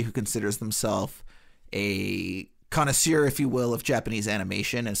everybody who considers themselves a connoisseur, if you will, of Japanese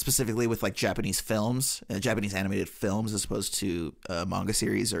animation, and specifically with like Japanese films, Japanese animated films, as opposed to manga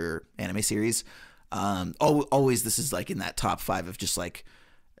series or anime series. Always this is like in that top 5 of just like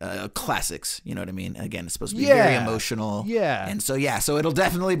classics, you know what I mean? Again, it's supposed to be very emotional. Yeah. And so, so it'll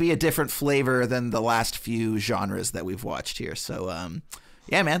definitely be a different flavor than the last few genres that we've watched here. So,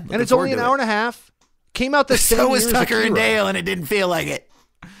 yeah, man. And it's only an hour and a half. Came out the same year as So was Tucker Akira. and Dale, and it didn't feel like it.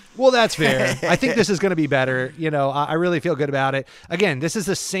 Well, that's fair. I think this is going to be better. I really feel good about it. Again, this is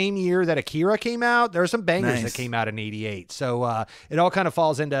the same year that Akira came out. There are some bangers that came out in 88. So it all kind of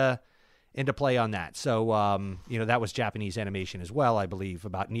falls into play on that. So, that was Japanese animation as well, I believe,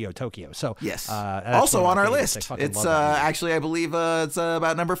 about Neo Tokyo. So yes, that's also on our list. It's actually, I believe it's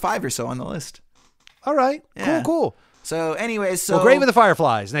about number 5 or so on the list. All right. Yeah. Cool. So anyways, Grave of the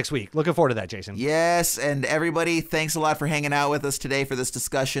Fireflies next week. Looking forward to that, Jason. Yes, and everybody, thanks a lot for hanging out with us today for this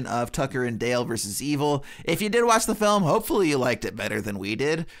discussion of Tucker and Dale versus Evil. If you did watch the film, hopefully you liked it better than we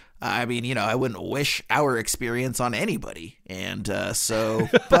did. I mean, I wouldn't wish our experience on anybody. And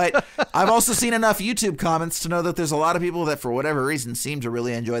but I've also seen enough YouTube comments to know that there's a lot of people that for whatever reason seem to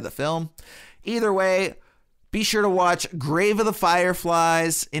really enjoy the film. Either way, be sure to watch Grave of the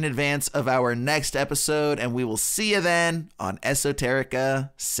Fireflies in advance of our next episode, and we will see you then on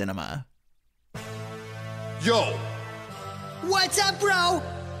Esoterica Cinema. Yo! What's up, bro?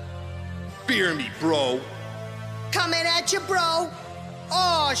 Fear me, bro. Coming at you, bro.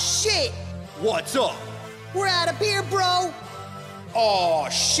 Oh, shit. What's up? We're out of beer, bro. Oh,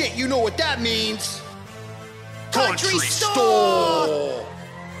 shit, you know what that means. Country store!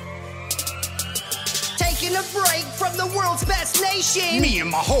 Taking a break from the world's best nation. Me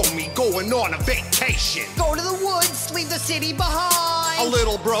and my homie going on a vacation. Go to the woods, leave the city behind. A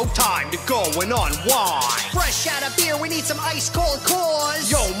little bro time to go and unwind. Fresh out of beer, we need some ice cold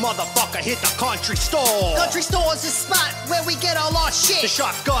cores. Yo, motherfucker, hit the country store. Country store's the spot where we get all our shit. The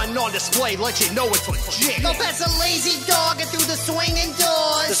shotgun on display lets you know it's legit. No past a lazy dog and through the swinging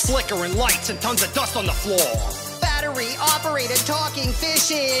doors. There's flickering lights and tons of dust on the floor. Battery operated talking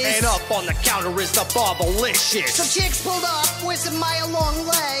fishes. And up on the counter is the Bubblicious. Some chicks pulled up with some mile-long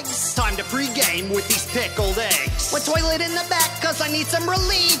legs. Time to pregame with these pickled eggs. One toilet in the back, cause I need some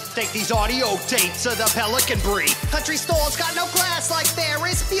relief. Take these audio tapes of the Pelican Brief. Country store's got no glass like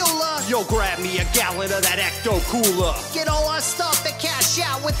Ferris Bueller. Yo, grab me a gallon of that Ecto Cooler. Get all our stuff and cash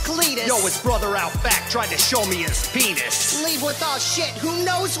out with Cletus. Yo, his brother out back tried to show me his penis. Leave with our shit, who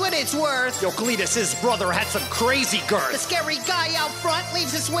knows what it's worth. Yo, Cletus, his brother had some crazy girth. The scary guy out front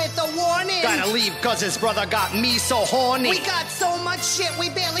leaves us with a warning. Gotta leave cause his brother got me so horny. We got so much shit we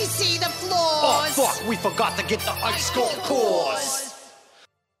barely see the floors. Oh fuck, we forgot to get the ice cold cores.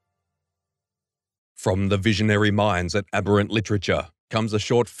 From the visionary minds at Aberrant Literature comes a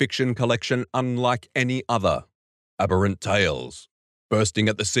short fiction collection unlike any other. Aberrant Tales, bursting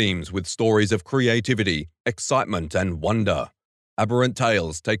at the seams with stories of creativity, excitement and wonder. Aberrant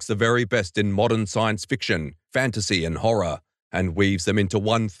Tales takes the very best in modern science fiction, fantasy and horror, and weaves them into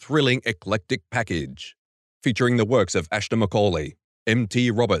one thrilling, eclectic package. Featuring the works of Ashton Macaulay,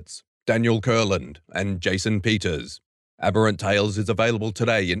 M.T. Roberts, Daniel Kurland, and Jason Peters. Aberrant Tales is available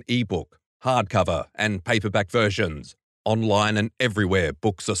today in ebook, hardcover, and paperback versions, online and everywhere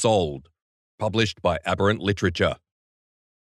books are sold. Published by Aberrant Literature.